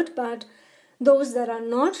 but those that are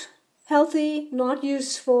not healthy, not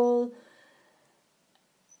useful,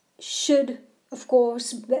 should, of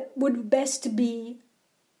course, would best be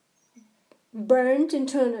burnt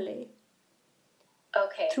internally.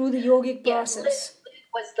 Okay. Through the yogic process. Live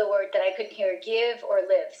was the word that I couldn't hear, give or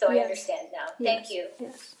live, so Yes. I understand now. Yes. Thank you.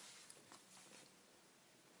 Yes.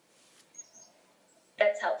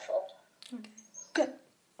 That's helpful. Okay. Good.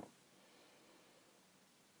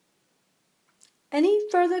 Any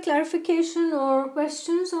further clarification or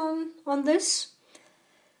questions on this?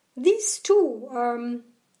 These two,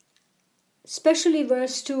 especially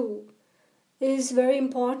verse 2, is very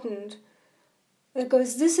important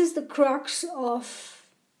because this is the crux of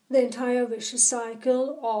the entire vicious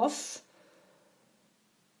cycle of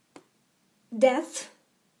death,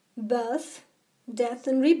 birth, death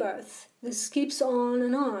and rebirth. This keeps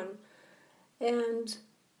on. And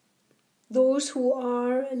those who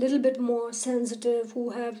are a little bit more sensitive, who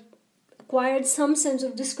have acquired some sense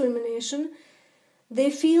of discrimination, they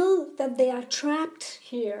feel that they are trapped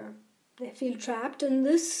here. They feel trapped in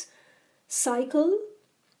this cycle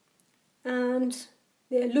and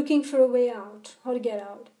they are looking for a way out, how to get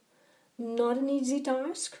out. Not an easy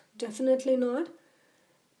task, definitely not.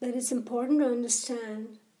 But it's important to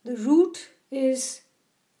understand the root is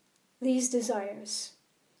these desires.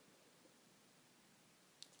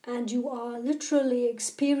 And you are literally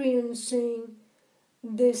experiencing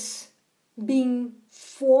this being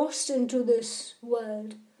forced into this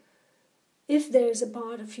world. If there is a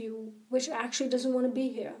part of you which actually doesn't want to be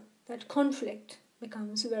here, that conflict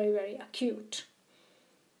becomes very, very acute.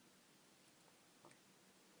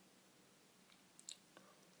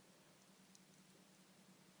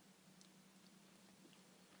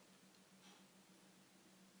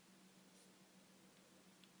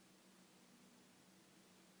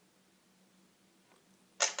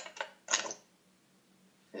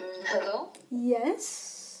 Hello?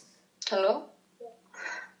 Yes? Hello?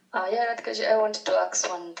 Yeah, Radhikaji, I wanted to ask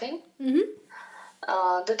one thing. Mm-hmm.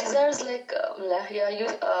 The desires,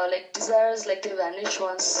 desires, like they vanish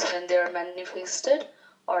once when they are manifested,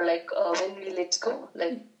 or when we let go.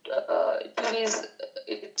 Two ways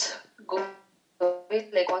it goes.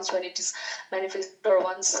 Like once when it is manifested, or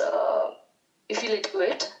once if you let go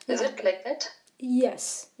it. Is it like that?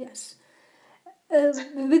 Yes.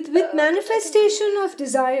 with manifestation of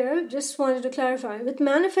desire, just wanted to clarify, with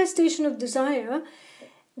manifestation of desire,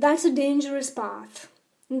 that's a dangerous path.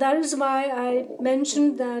 And that is why I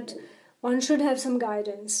mentioned that one should have some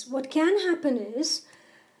guidance. What can happen is,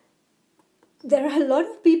 there are a lot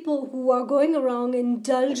of people who are going around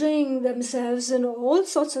indulging themselves in all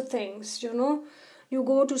sorts of things, You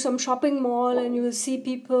go to some shopping mall and you will see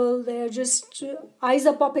people, they're just, eyes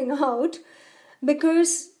are popping out,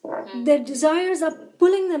 because their desires are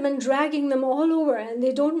pulling them and dragging them all over, and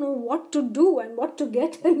they don't know what to do and what to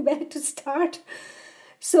get and where to start.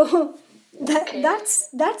 So that's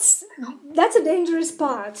a dangerous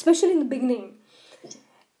part, especially in the beginning.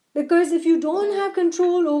 Because if you don't have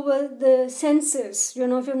control over the senses,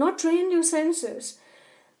 if you're not trained your senses,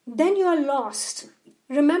 then you are lost.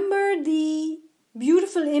 Remember the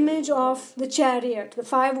beautiful image of the chariot, the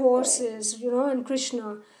 5 horses, and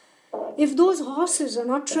Krishna. If those horses are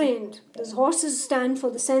not trained, those horses stand for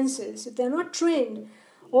the senses. If they're not trained,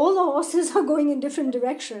 all the horses are going in different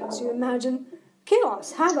directions. You imagine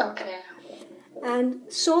chaos, havoc. And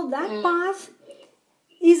so that path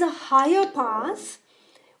is a higher path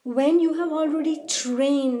when you have already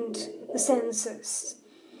trained the senses.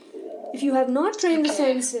 If you have not trained the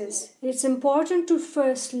senses, it's important to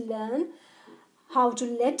first learn how to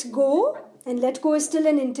let go, and let go is still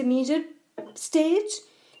an intermediate stage.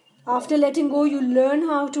 After letting go, you learn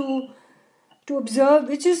how to observe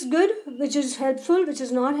which is good, which is helpful, which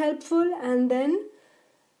is not helpful, and then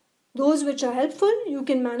those which are helpful you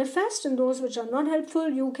can manifest, and those which are not helpful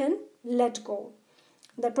you can let go.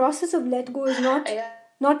 The process of let go is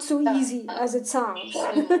not so easy as it sounds.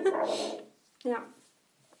 Yeah.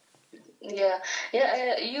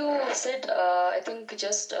 You said, I think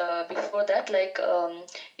just before that, like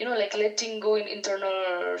letting go in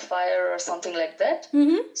internal fire or something like that.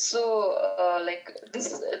 So,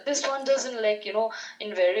 this one doesn't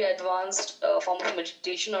in very advanced form of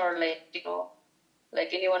meditation, or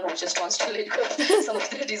like anyone who just wants to let go of some of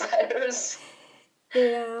their desires.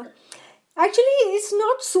 Yeah. Actually, it's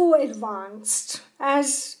not so advanced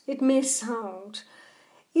as it may sound.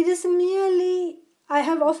 It is merely, I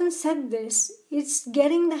have often said this, it's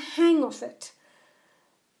getting the hang of it.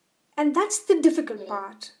 And that's the difficult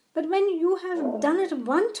part. But when you have done it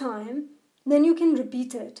one time, then you can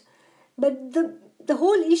repeat it. But the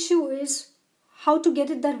whole issue is how to get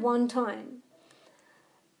it that one time.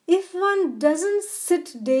 If one doesn't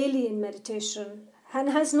sit daily in meditation and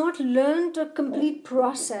has not learned a complete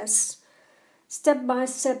process,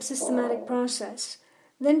 step-by-step systematic process,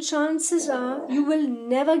 then chances are you will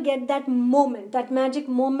never get that moment, that magic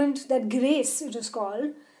moment, that grace it is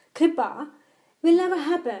called, kripa, will never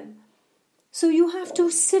happen. So you have to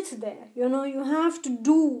sit there, you have to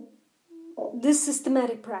do this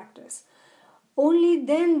systematic practice. Only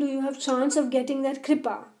then do you have chance of getting that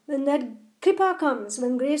kripa. When that kripa comes,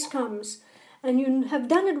 when grace comes, and you have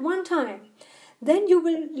done it one time, then you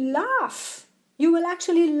will laugh. You will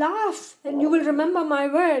actually laugh, and you will remember my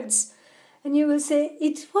words. And you will say,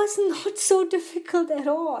 it was not so difficult at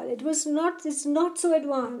all. It's not so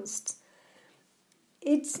advanced.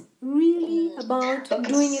 It's really about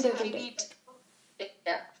doing it every day.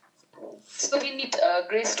 So we need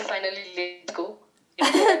grace to finally let go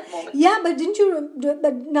in that moment. Yeah,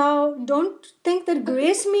 but now don't think that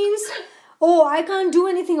grace means, I can't do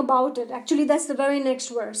anything about it. Actually, that's the very next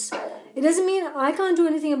verse. It doesn't mean I can't do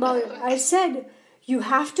anything about it. I said you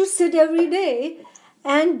have to sit every day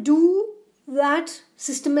and do that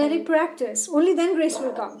systematic practice. Only then grace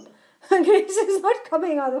will come. Grace is not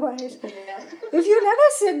coming otherwise. If you never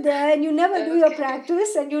sit there and you never do your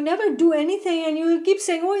practice and you never do anything and you keep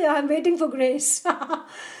saying, I'm waiting for grace,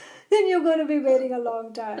 then you're going to be waiting a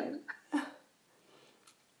long time.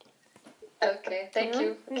 Okay, thank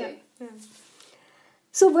you. Okay. Yeah.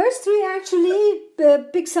 So verse 3 actually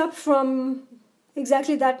picks up from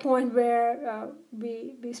exactly that point where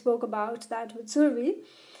we spoke about that with Survi.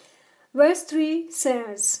 Verse 3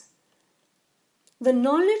 says, the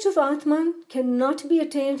knowledge of Atman cannot be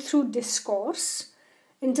attained through discourse,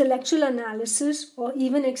 intellectual analysis, or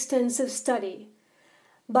even extensive study,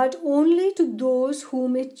 but only to those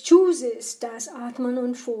whom it chooses does Atman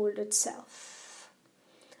unfold itself.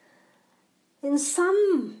 In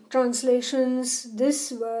some translations,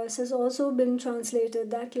 this verse has also been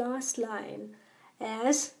translated, that last line,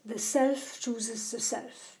 as the self chooses the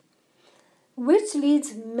self, which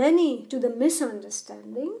leads many to the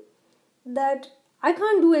misunderstanding that I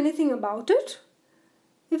can't do anything about it.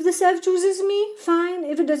 If the self chooses me, fine.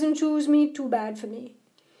 If it doesn't choose me, too bad for me.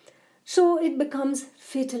 So it becomes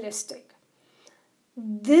fatalistic.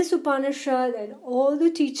 This Upanishad and all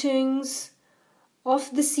the teachings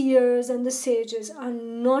of the seers and the sages are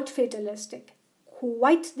not fatalistic.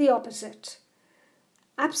 Quite the opposite.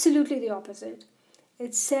 Absolutely the opposite.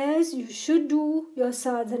 It says you should do your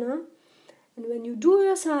sadhana, and when you do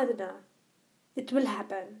your sadhana, it will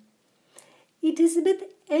happen. It is with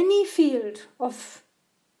any field of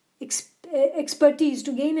expertise.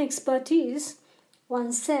 To gain expertise,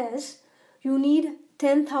 one says you need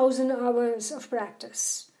 10,000 hours of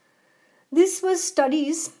practice. This was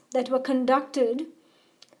studies that were conducted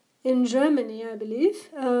in Germany, I believe,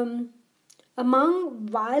 among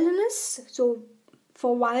violinists, so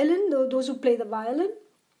for violin, those who play the violin,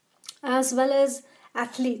 as well as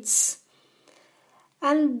athletes.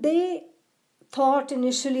 And they thought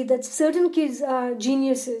initially that certain kids are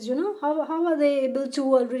geniuses, how are they able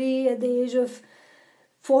to already at the age of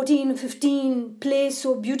 14, 15 play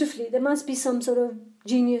so beautifully? There must be some sort of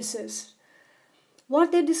geniuses.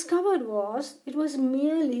 What they discovered was it was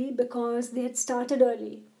merely because they had started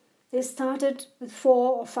early. They started with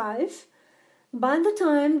 4 or 5. By the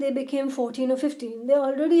time they became 14 or 15, they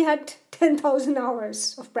already had 10,000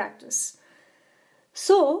 hours of practice.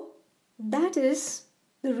 So that is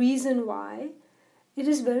the reason why it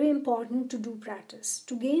is very important to do practice.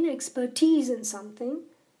 To gain expertise in something,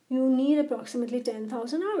 you need approximately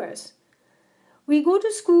 10,000 hours. We go to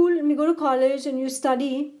school and we go to college and you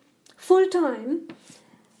study full time.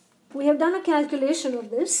 We have done a calculation of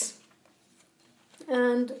this,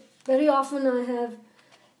 and very often I have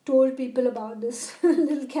told people about this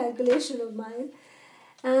little calculation of mine,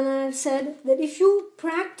 and I've said that if you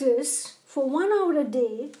practice for 1 hour a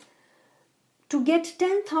day, to get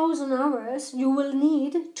 10,000 hours, you will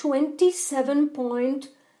need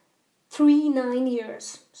 27.39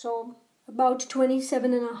 years. So about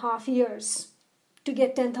 27 and a half years to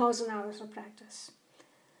get 10,000 hours of practice.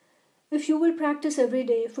 If you will practice every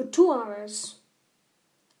day for 2 hours,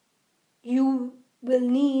 you will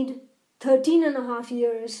need 13 and a half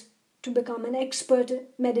years to become an expert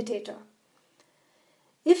meditator.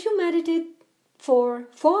 If you meditate for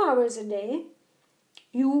 4 hours a day,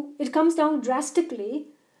 it comes down drastically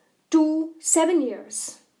to 7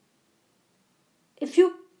 years. If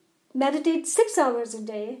you meditate 6 hours a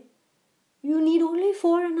day, you need only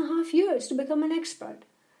 4.5 years to become an expert.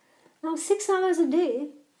 Now 6 hours a day,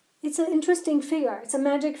 it's an interesting figure, it's a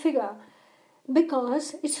magic figure,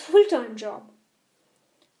 because it's a full-time job.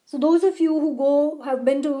 So those of you who have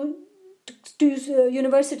been to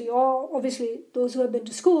university, or obviously those who have been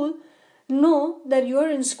to school, know that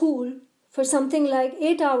you're in school for something like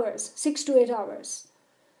 8 hours, 6 to 8 hours.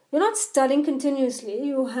 You're not studying continuously.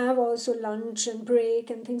 You have also lunch and break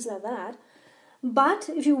and things like that. But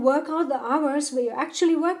if you work out the hours where you're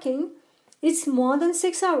actually working, it's more than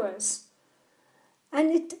 6 hours.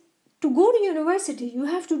 And to go to university, you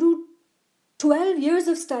have to do 12 years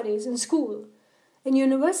of studies in school. In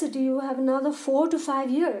university, you have another 4 to 5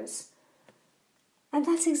 years. And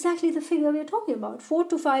that's exactly the figure we're talking about. 4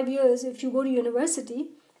 to 5 years if you go to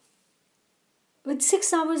university, with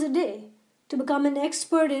 6 hours a day to become an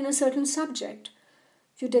expert in a certain subject.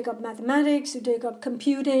 If you take up mathematics, you take up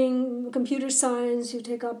computing, computer science, you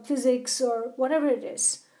take up physics or whatever it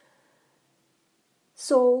is.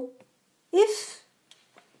 So, if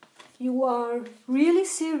you are really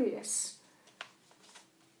serious,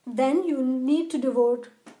 then you need to devote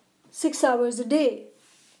 6 hours a day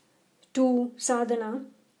to sadhana,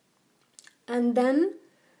 and then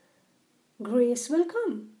grace will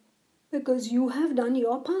come. Because you have done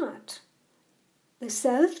your part. The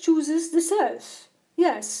self chooses the self.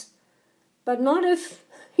 Yes. But not if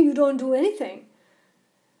you don't do anything.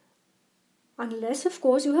 Unless, of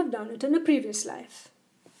course, you have done it in a previous life.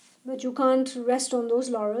 But you can't rest on those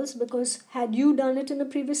laurels, because had you done it in a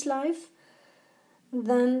previous life,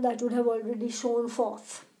 then that would have already shone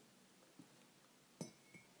forth.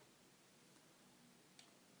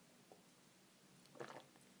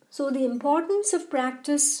 So the importance of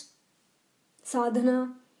practice,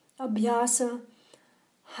 sadhana, abhyasa,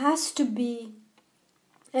 has to be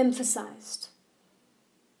emphasized.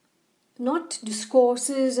 Not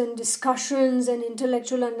discourses and discussions and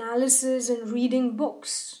intellectual analysis and reading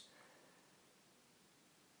books.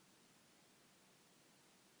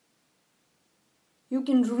 You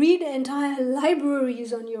can read entire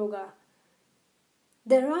libraries on yoga.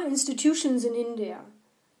 There are institutions in India,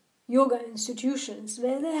 yoga institutions,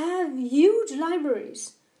 where they have huge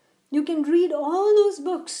libraries. You can read all those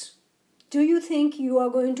books. Do you think you are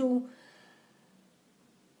going to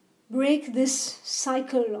break this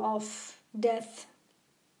cycle of death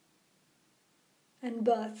and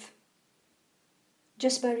birth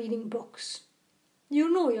just by reading books? You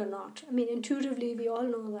know you're not. I mean, intuitively we all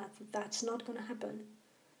know that that's not going to happen.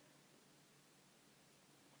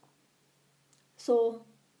 So,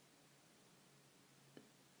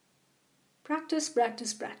 practice,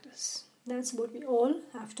 practice, practice. That's what we all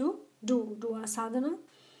have to do our sadhana.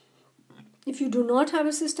 If you do not have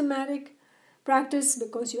a systematic practice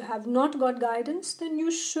because you have not got guidance, then you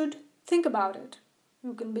should think about it.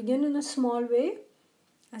 You can begin in a small way,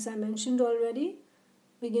 as I mentioned already.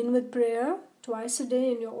 Begin with prayer twice a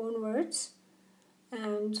day in your own words.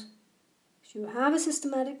 And if you have a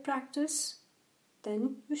systematic practice,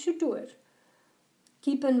 then you should do it.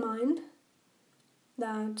 Keep in mind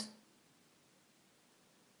that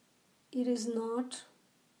it is not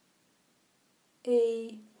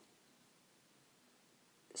a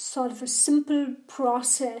sort of a simple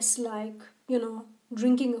process like,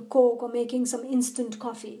 drinking a Coke or making some instant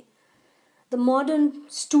coffee. The modern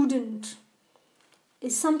student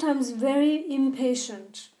is sometimes very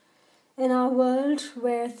impatient. In our world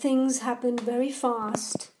where things happen very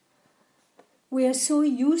fast, we are so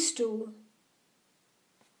used to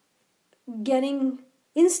getting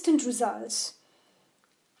instant results.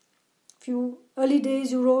 Early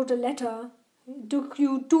days you wrote a letter, it took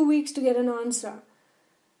you 2 weeks to get an answer.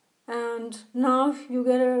 And now you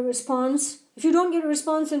get a response. If you don't get a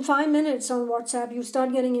response in 5 minutes on WhatsApp, you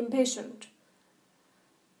start getting impatient.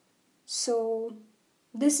 So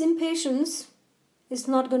this impatience is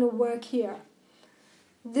not going to work here.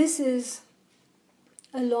 This is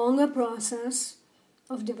a longer process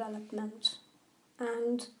of development.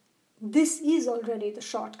 And this is already the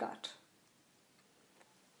shortcut.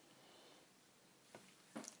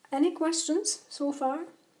 Any questions so far?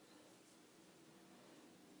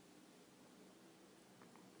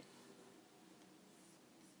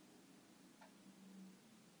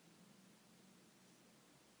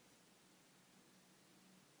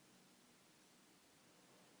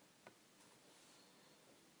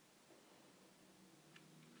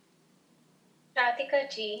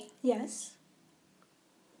 Radhikaji, Yes.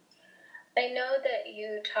 I know that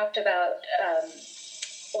you talked about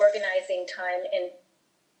organizing time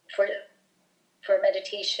for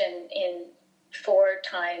meditation in 4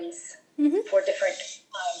 times, 4 different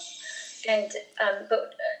times. And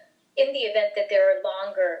but in the event that there are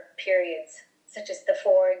longer periods, such as the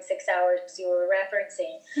 4 and 6 hours you were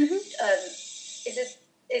referencing, is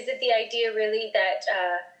it the idea really that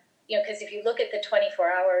because if you look at the 24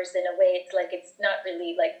 hours in a way, it's like it's not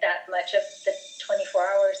really like that much of the 24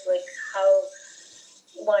 hours, like how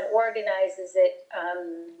one organizes it.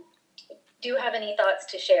 Do you have any thoughts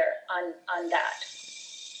to share on that?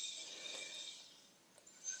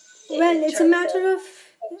 Well, it's a matter of...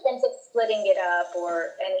 In terms of splitting it up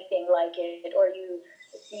or anything like it, or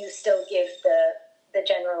you still give the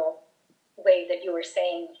general way that you were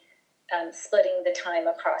saying, splitting the time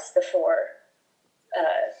across the 4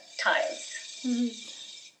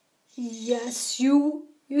 times. Yes, you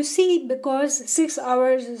see, because 6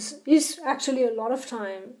 hours is actually a lot of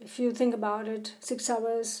time. If you think about it, 6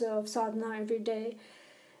 hours of sadhana every day,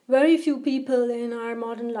 very few people in our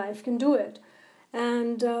modern life can do it.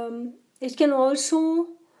 And it can also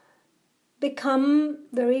become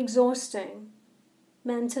very exhausting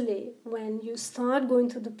mentally when you start going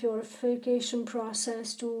through the purification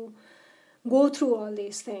process to go through all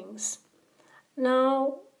these things.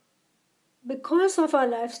 Now, because of our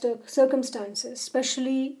life circumstances,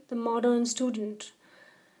 especially the modern student,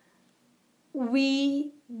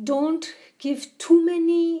 we don't give too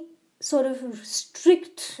many sort of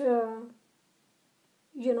strict,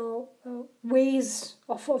 ways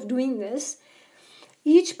of doing this.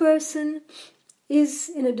 Each person is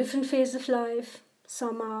in a different phase of life.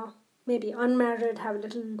 Some are maybe unmarried, have a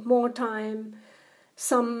little more time.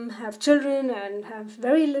 Some have children and have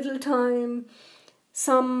very little time.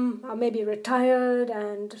 Some are maybe retired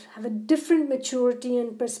and have a different maturity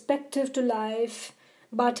and perspective to life,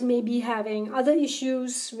 but maybe having other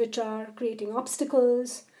issues which are creating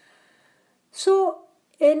obstacles. So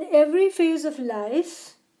in every phase of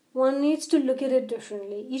life, one needs to look at it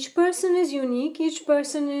differently. Each person is unique, each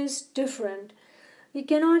person is different. We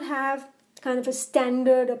cannot have kind of a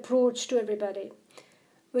standard approach to everybody,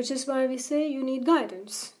 which is why we say you need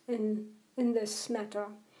guidance in this matter.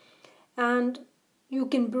 And you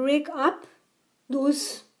can break up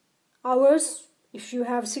those hours. If you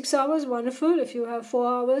have 6 hours, wonderful. If you have 4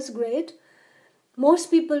 hours, great. Most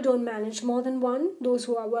people don't manage more than 1, those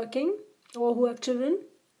who are working or who have children.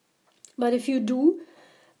 But if you do,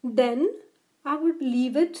 then I would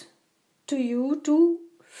leave it to you to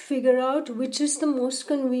figure out which is the most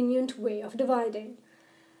convenient way of dividing.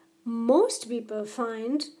 Most people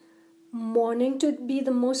find morning to be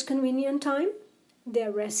the most convenient time.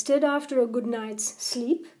 They're rested after a good night's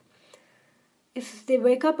sleep. If they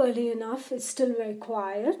wake up early enough, it's still very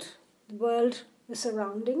quiet. The world, the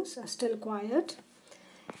surroundings are still quiet.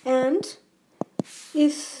 And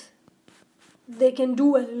if they can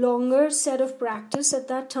do a longer set of practice at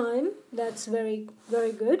that time, that's very,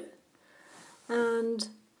 very good. And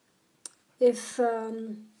if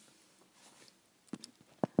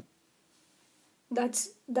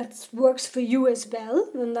that works for you as well,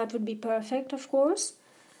 then that would be perfect, of course.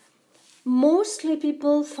 Mostly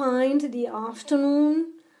people find the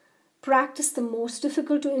afternoon practice the most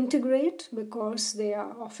difficult to integrate because they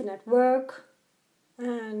are often at work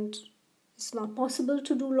and it's not possible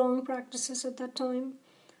to do long practices at that time.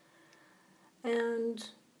 And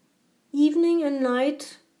evening and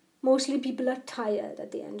night, mostly people are tired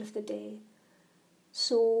at the end of the day.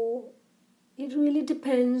 So it really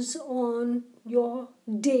depends on your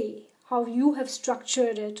day, how you have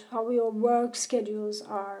structured it, how your work schedules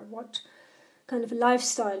are, what kind of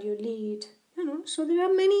lifestyle you lead. So there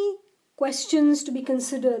are many questions to be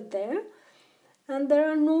considered there, and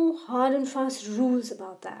there are no hard and fast rules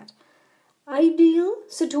about that. Ideal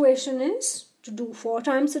situation is to do 4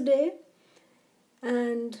 times a day,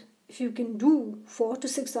 and if you can do 4 to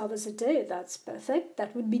 6 hours a day, that's perfect.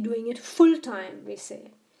 That would be doing it full time, we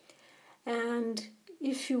say. And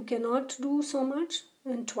if you cannot do so much,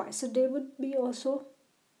 then twice a day would be also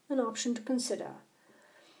an option to consider.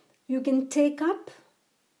 You can take up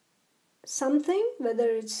something, whether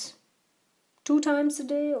it's 2 times a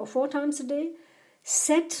day or 4 times a day.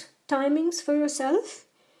 Set timings for yourself.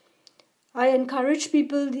 I encourage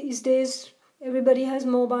people these days, everybody has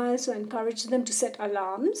mobiles, so I encourage them to set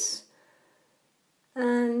alarms.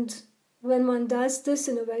 And when one does this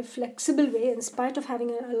in a very flexible way, in spite of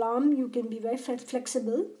having an alarm, you can be very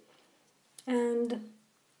flexible. And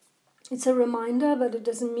it's a reminder, but it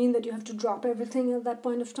doesn't mean that you have to drop everything at that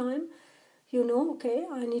point of time. Okay,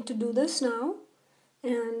 I need to do this now.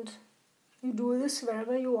 And you do this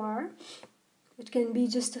wherever you are. It can be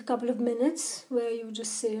just a couple of minutes where you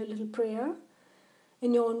just say a little prayer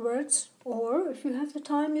in your own words. Or if you have the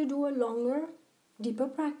time, you do a longer, deeper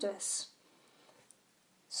practice.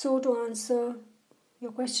 So to answer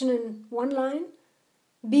your question in one line,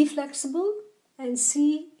 be flexible and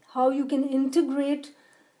see how you can integrate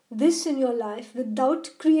this in your life without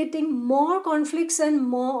creating more conflicts and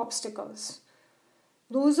more obstacles.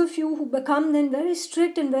 Those of you who become then very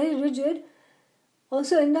strict and very rigid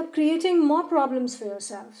also end up creating more problems for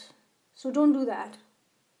yourself. So don't do that.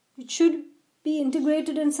 It should be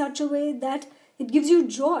integrated in such a way that it gives you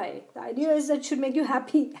joy. The idea is that it should make you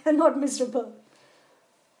happy and not miserable.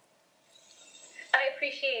 I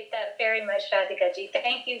appreciate that very much, Radhikaji.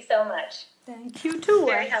 Thank you so much. Thank you too.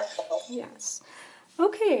 Very helpful. Yes.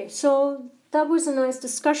 Okay, so that was a nice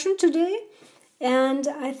discussion today. And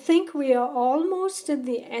I think we are almost at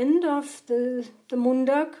the end of the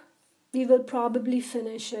Mundak. We will probably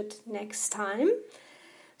finish it next time.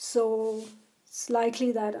 So it's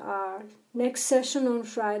likely that our next session on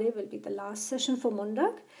Friday will be the last session for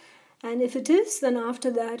Mundak. And if it is, then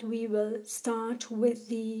after that we will start with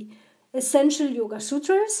the essential Yoga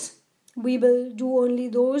Sutras. We will do only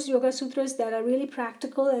those Yoga Sutras that are really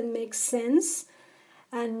practical and make sense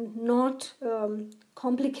and not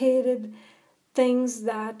complicated things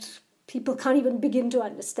that people can't even begin to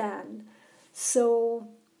understand. So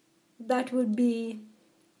that would be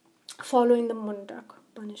following the Mundaka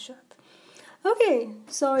Upanishad. Okay,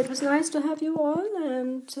 so it was nice to have you all,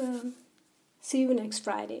 and see you next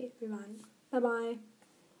Friday, everyone. Bye-bye.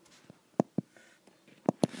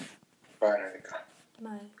 Bye, Radhika.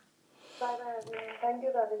 Bye. Bye, everyone. Thank you,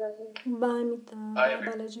 Radhikaji. Bye, Mita. Bye, Bye,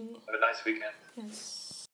 everyone. Balaji. Have a nice weekend. Yes.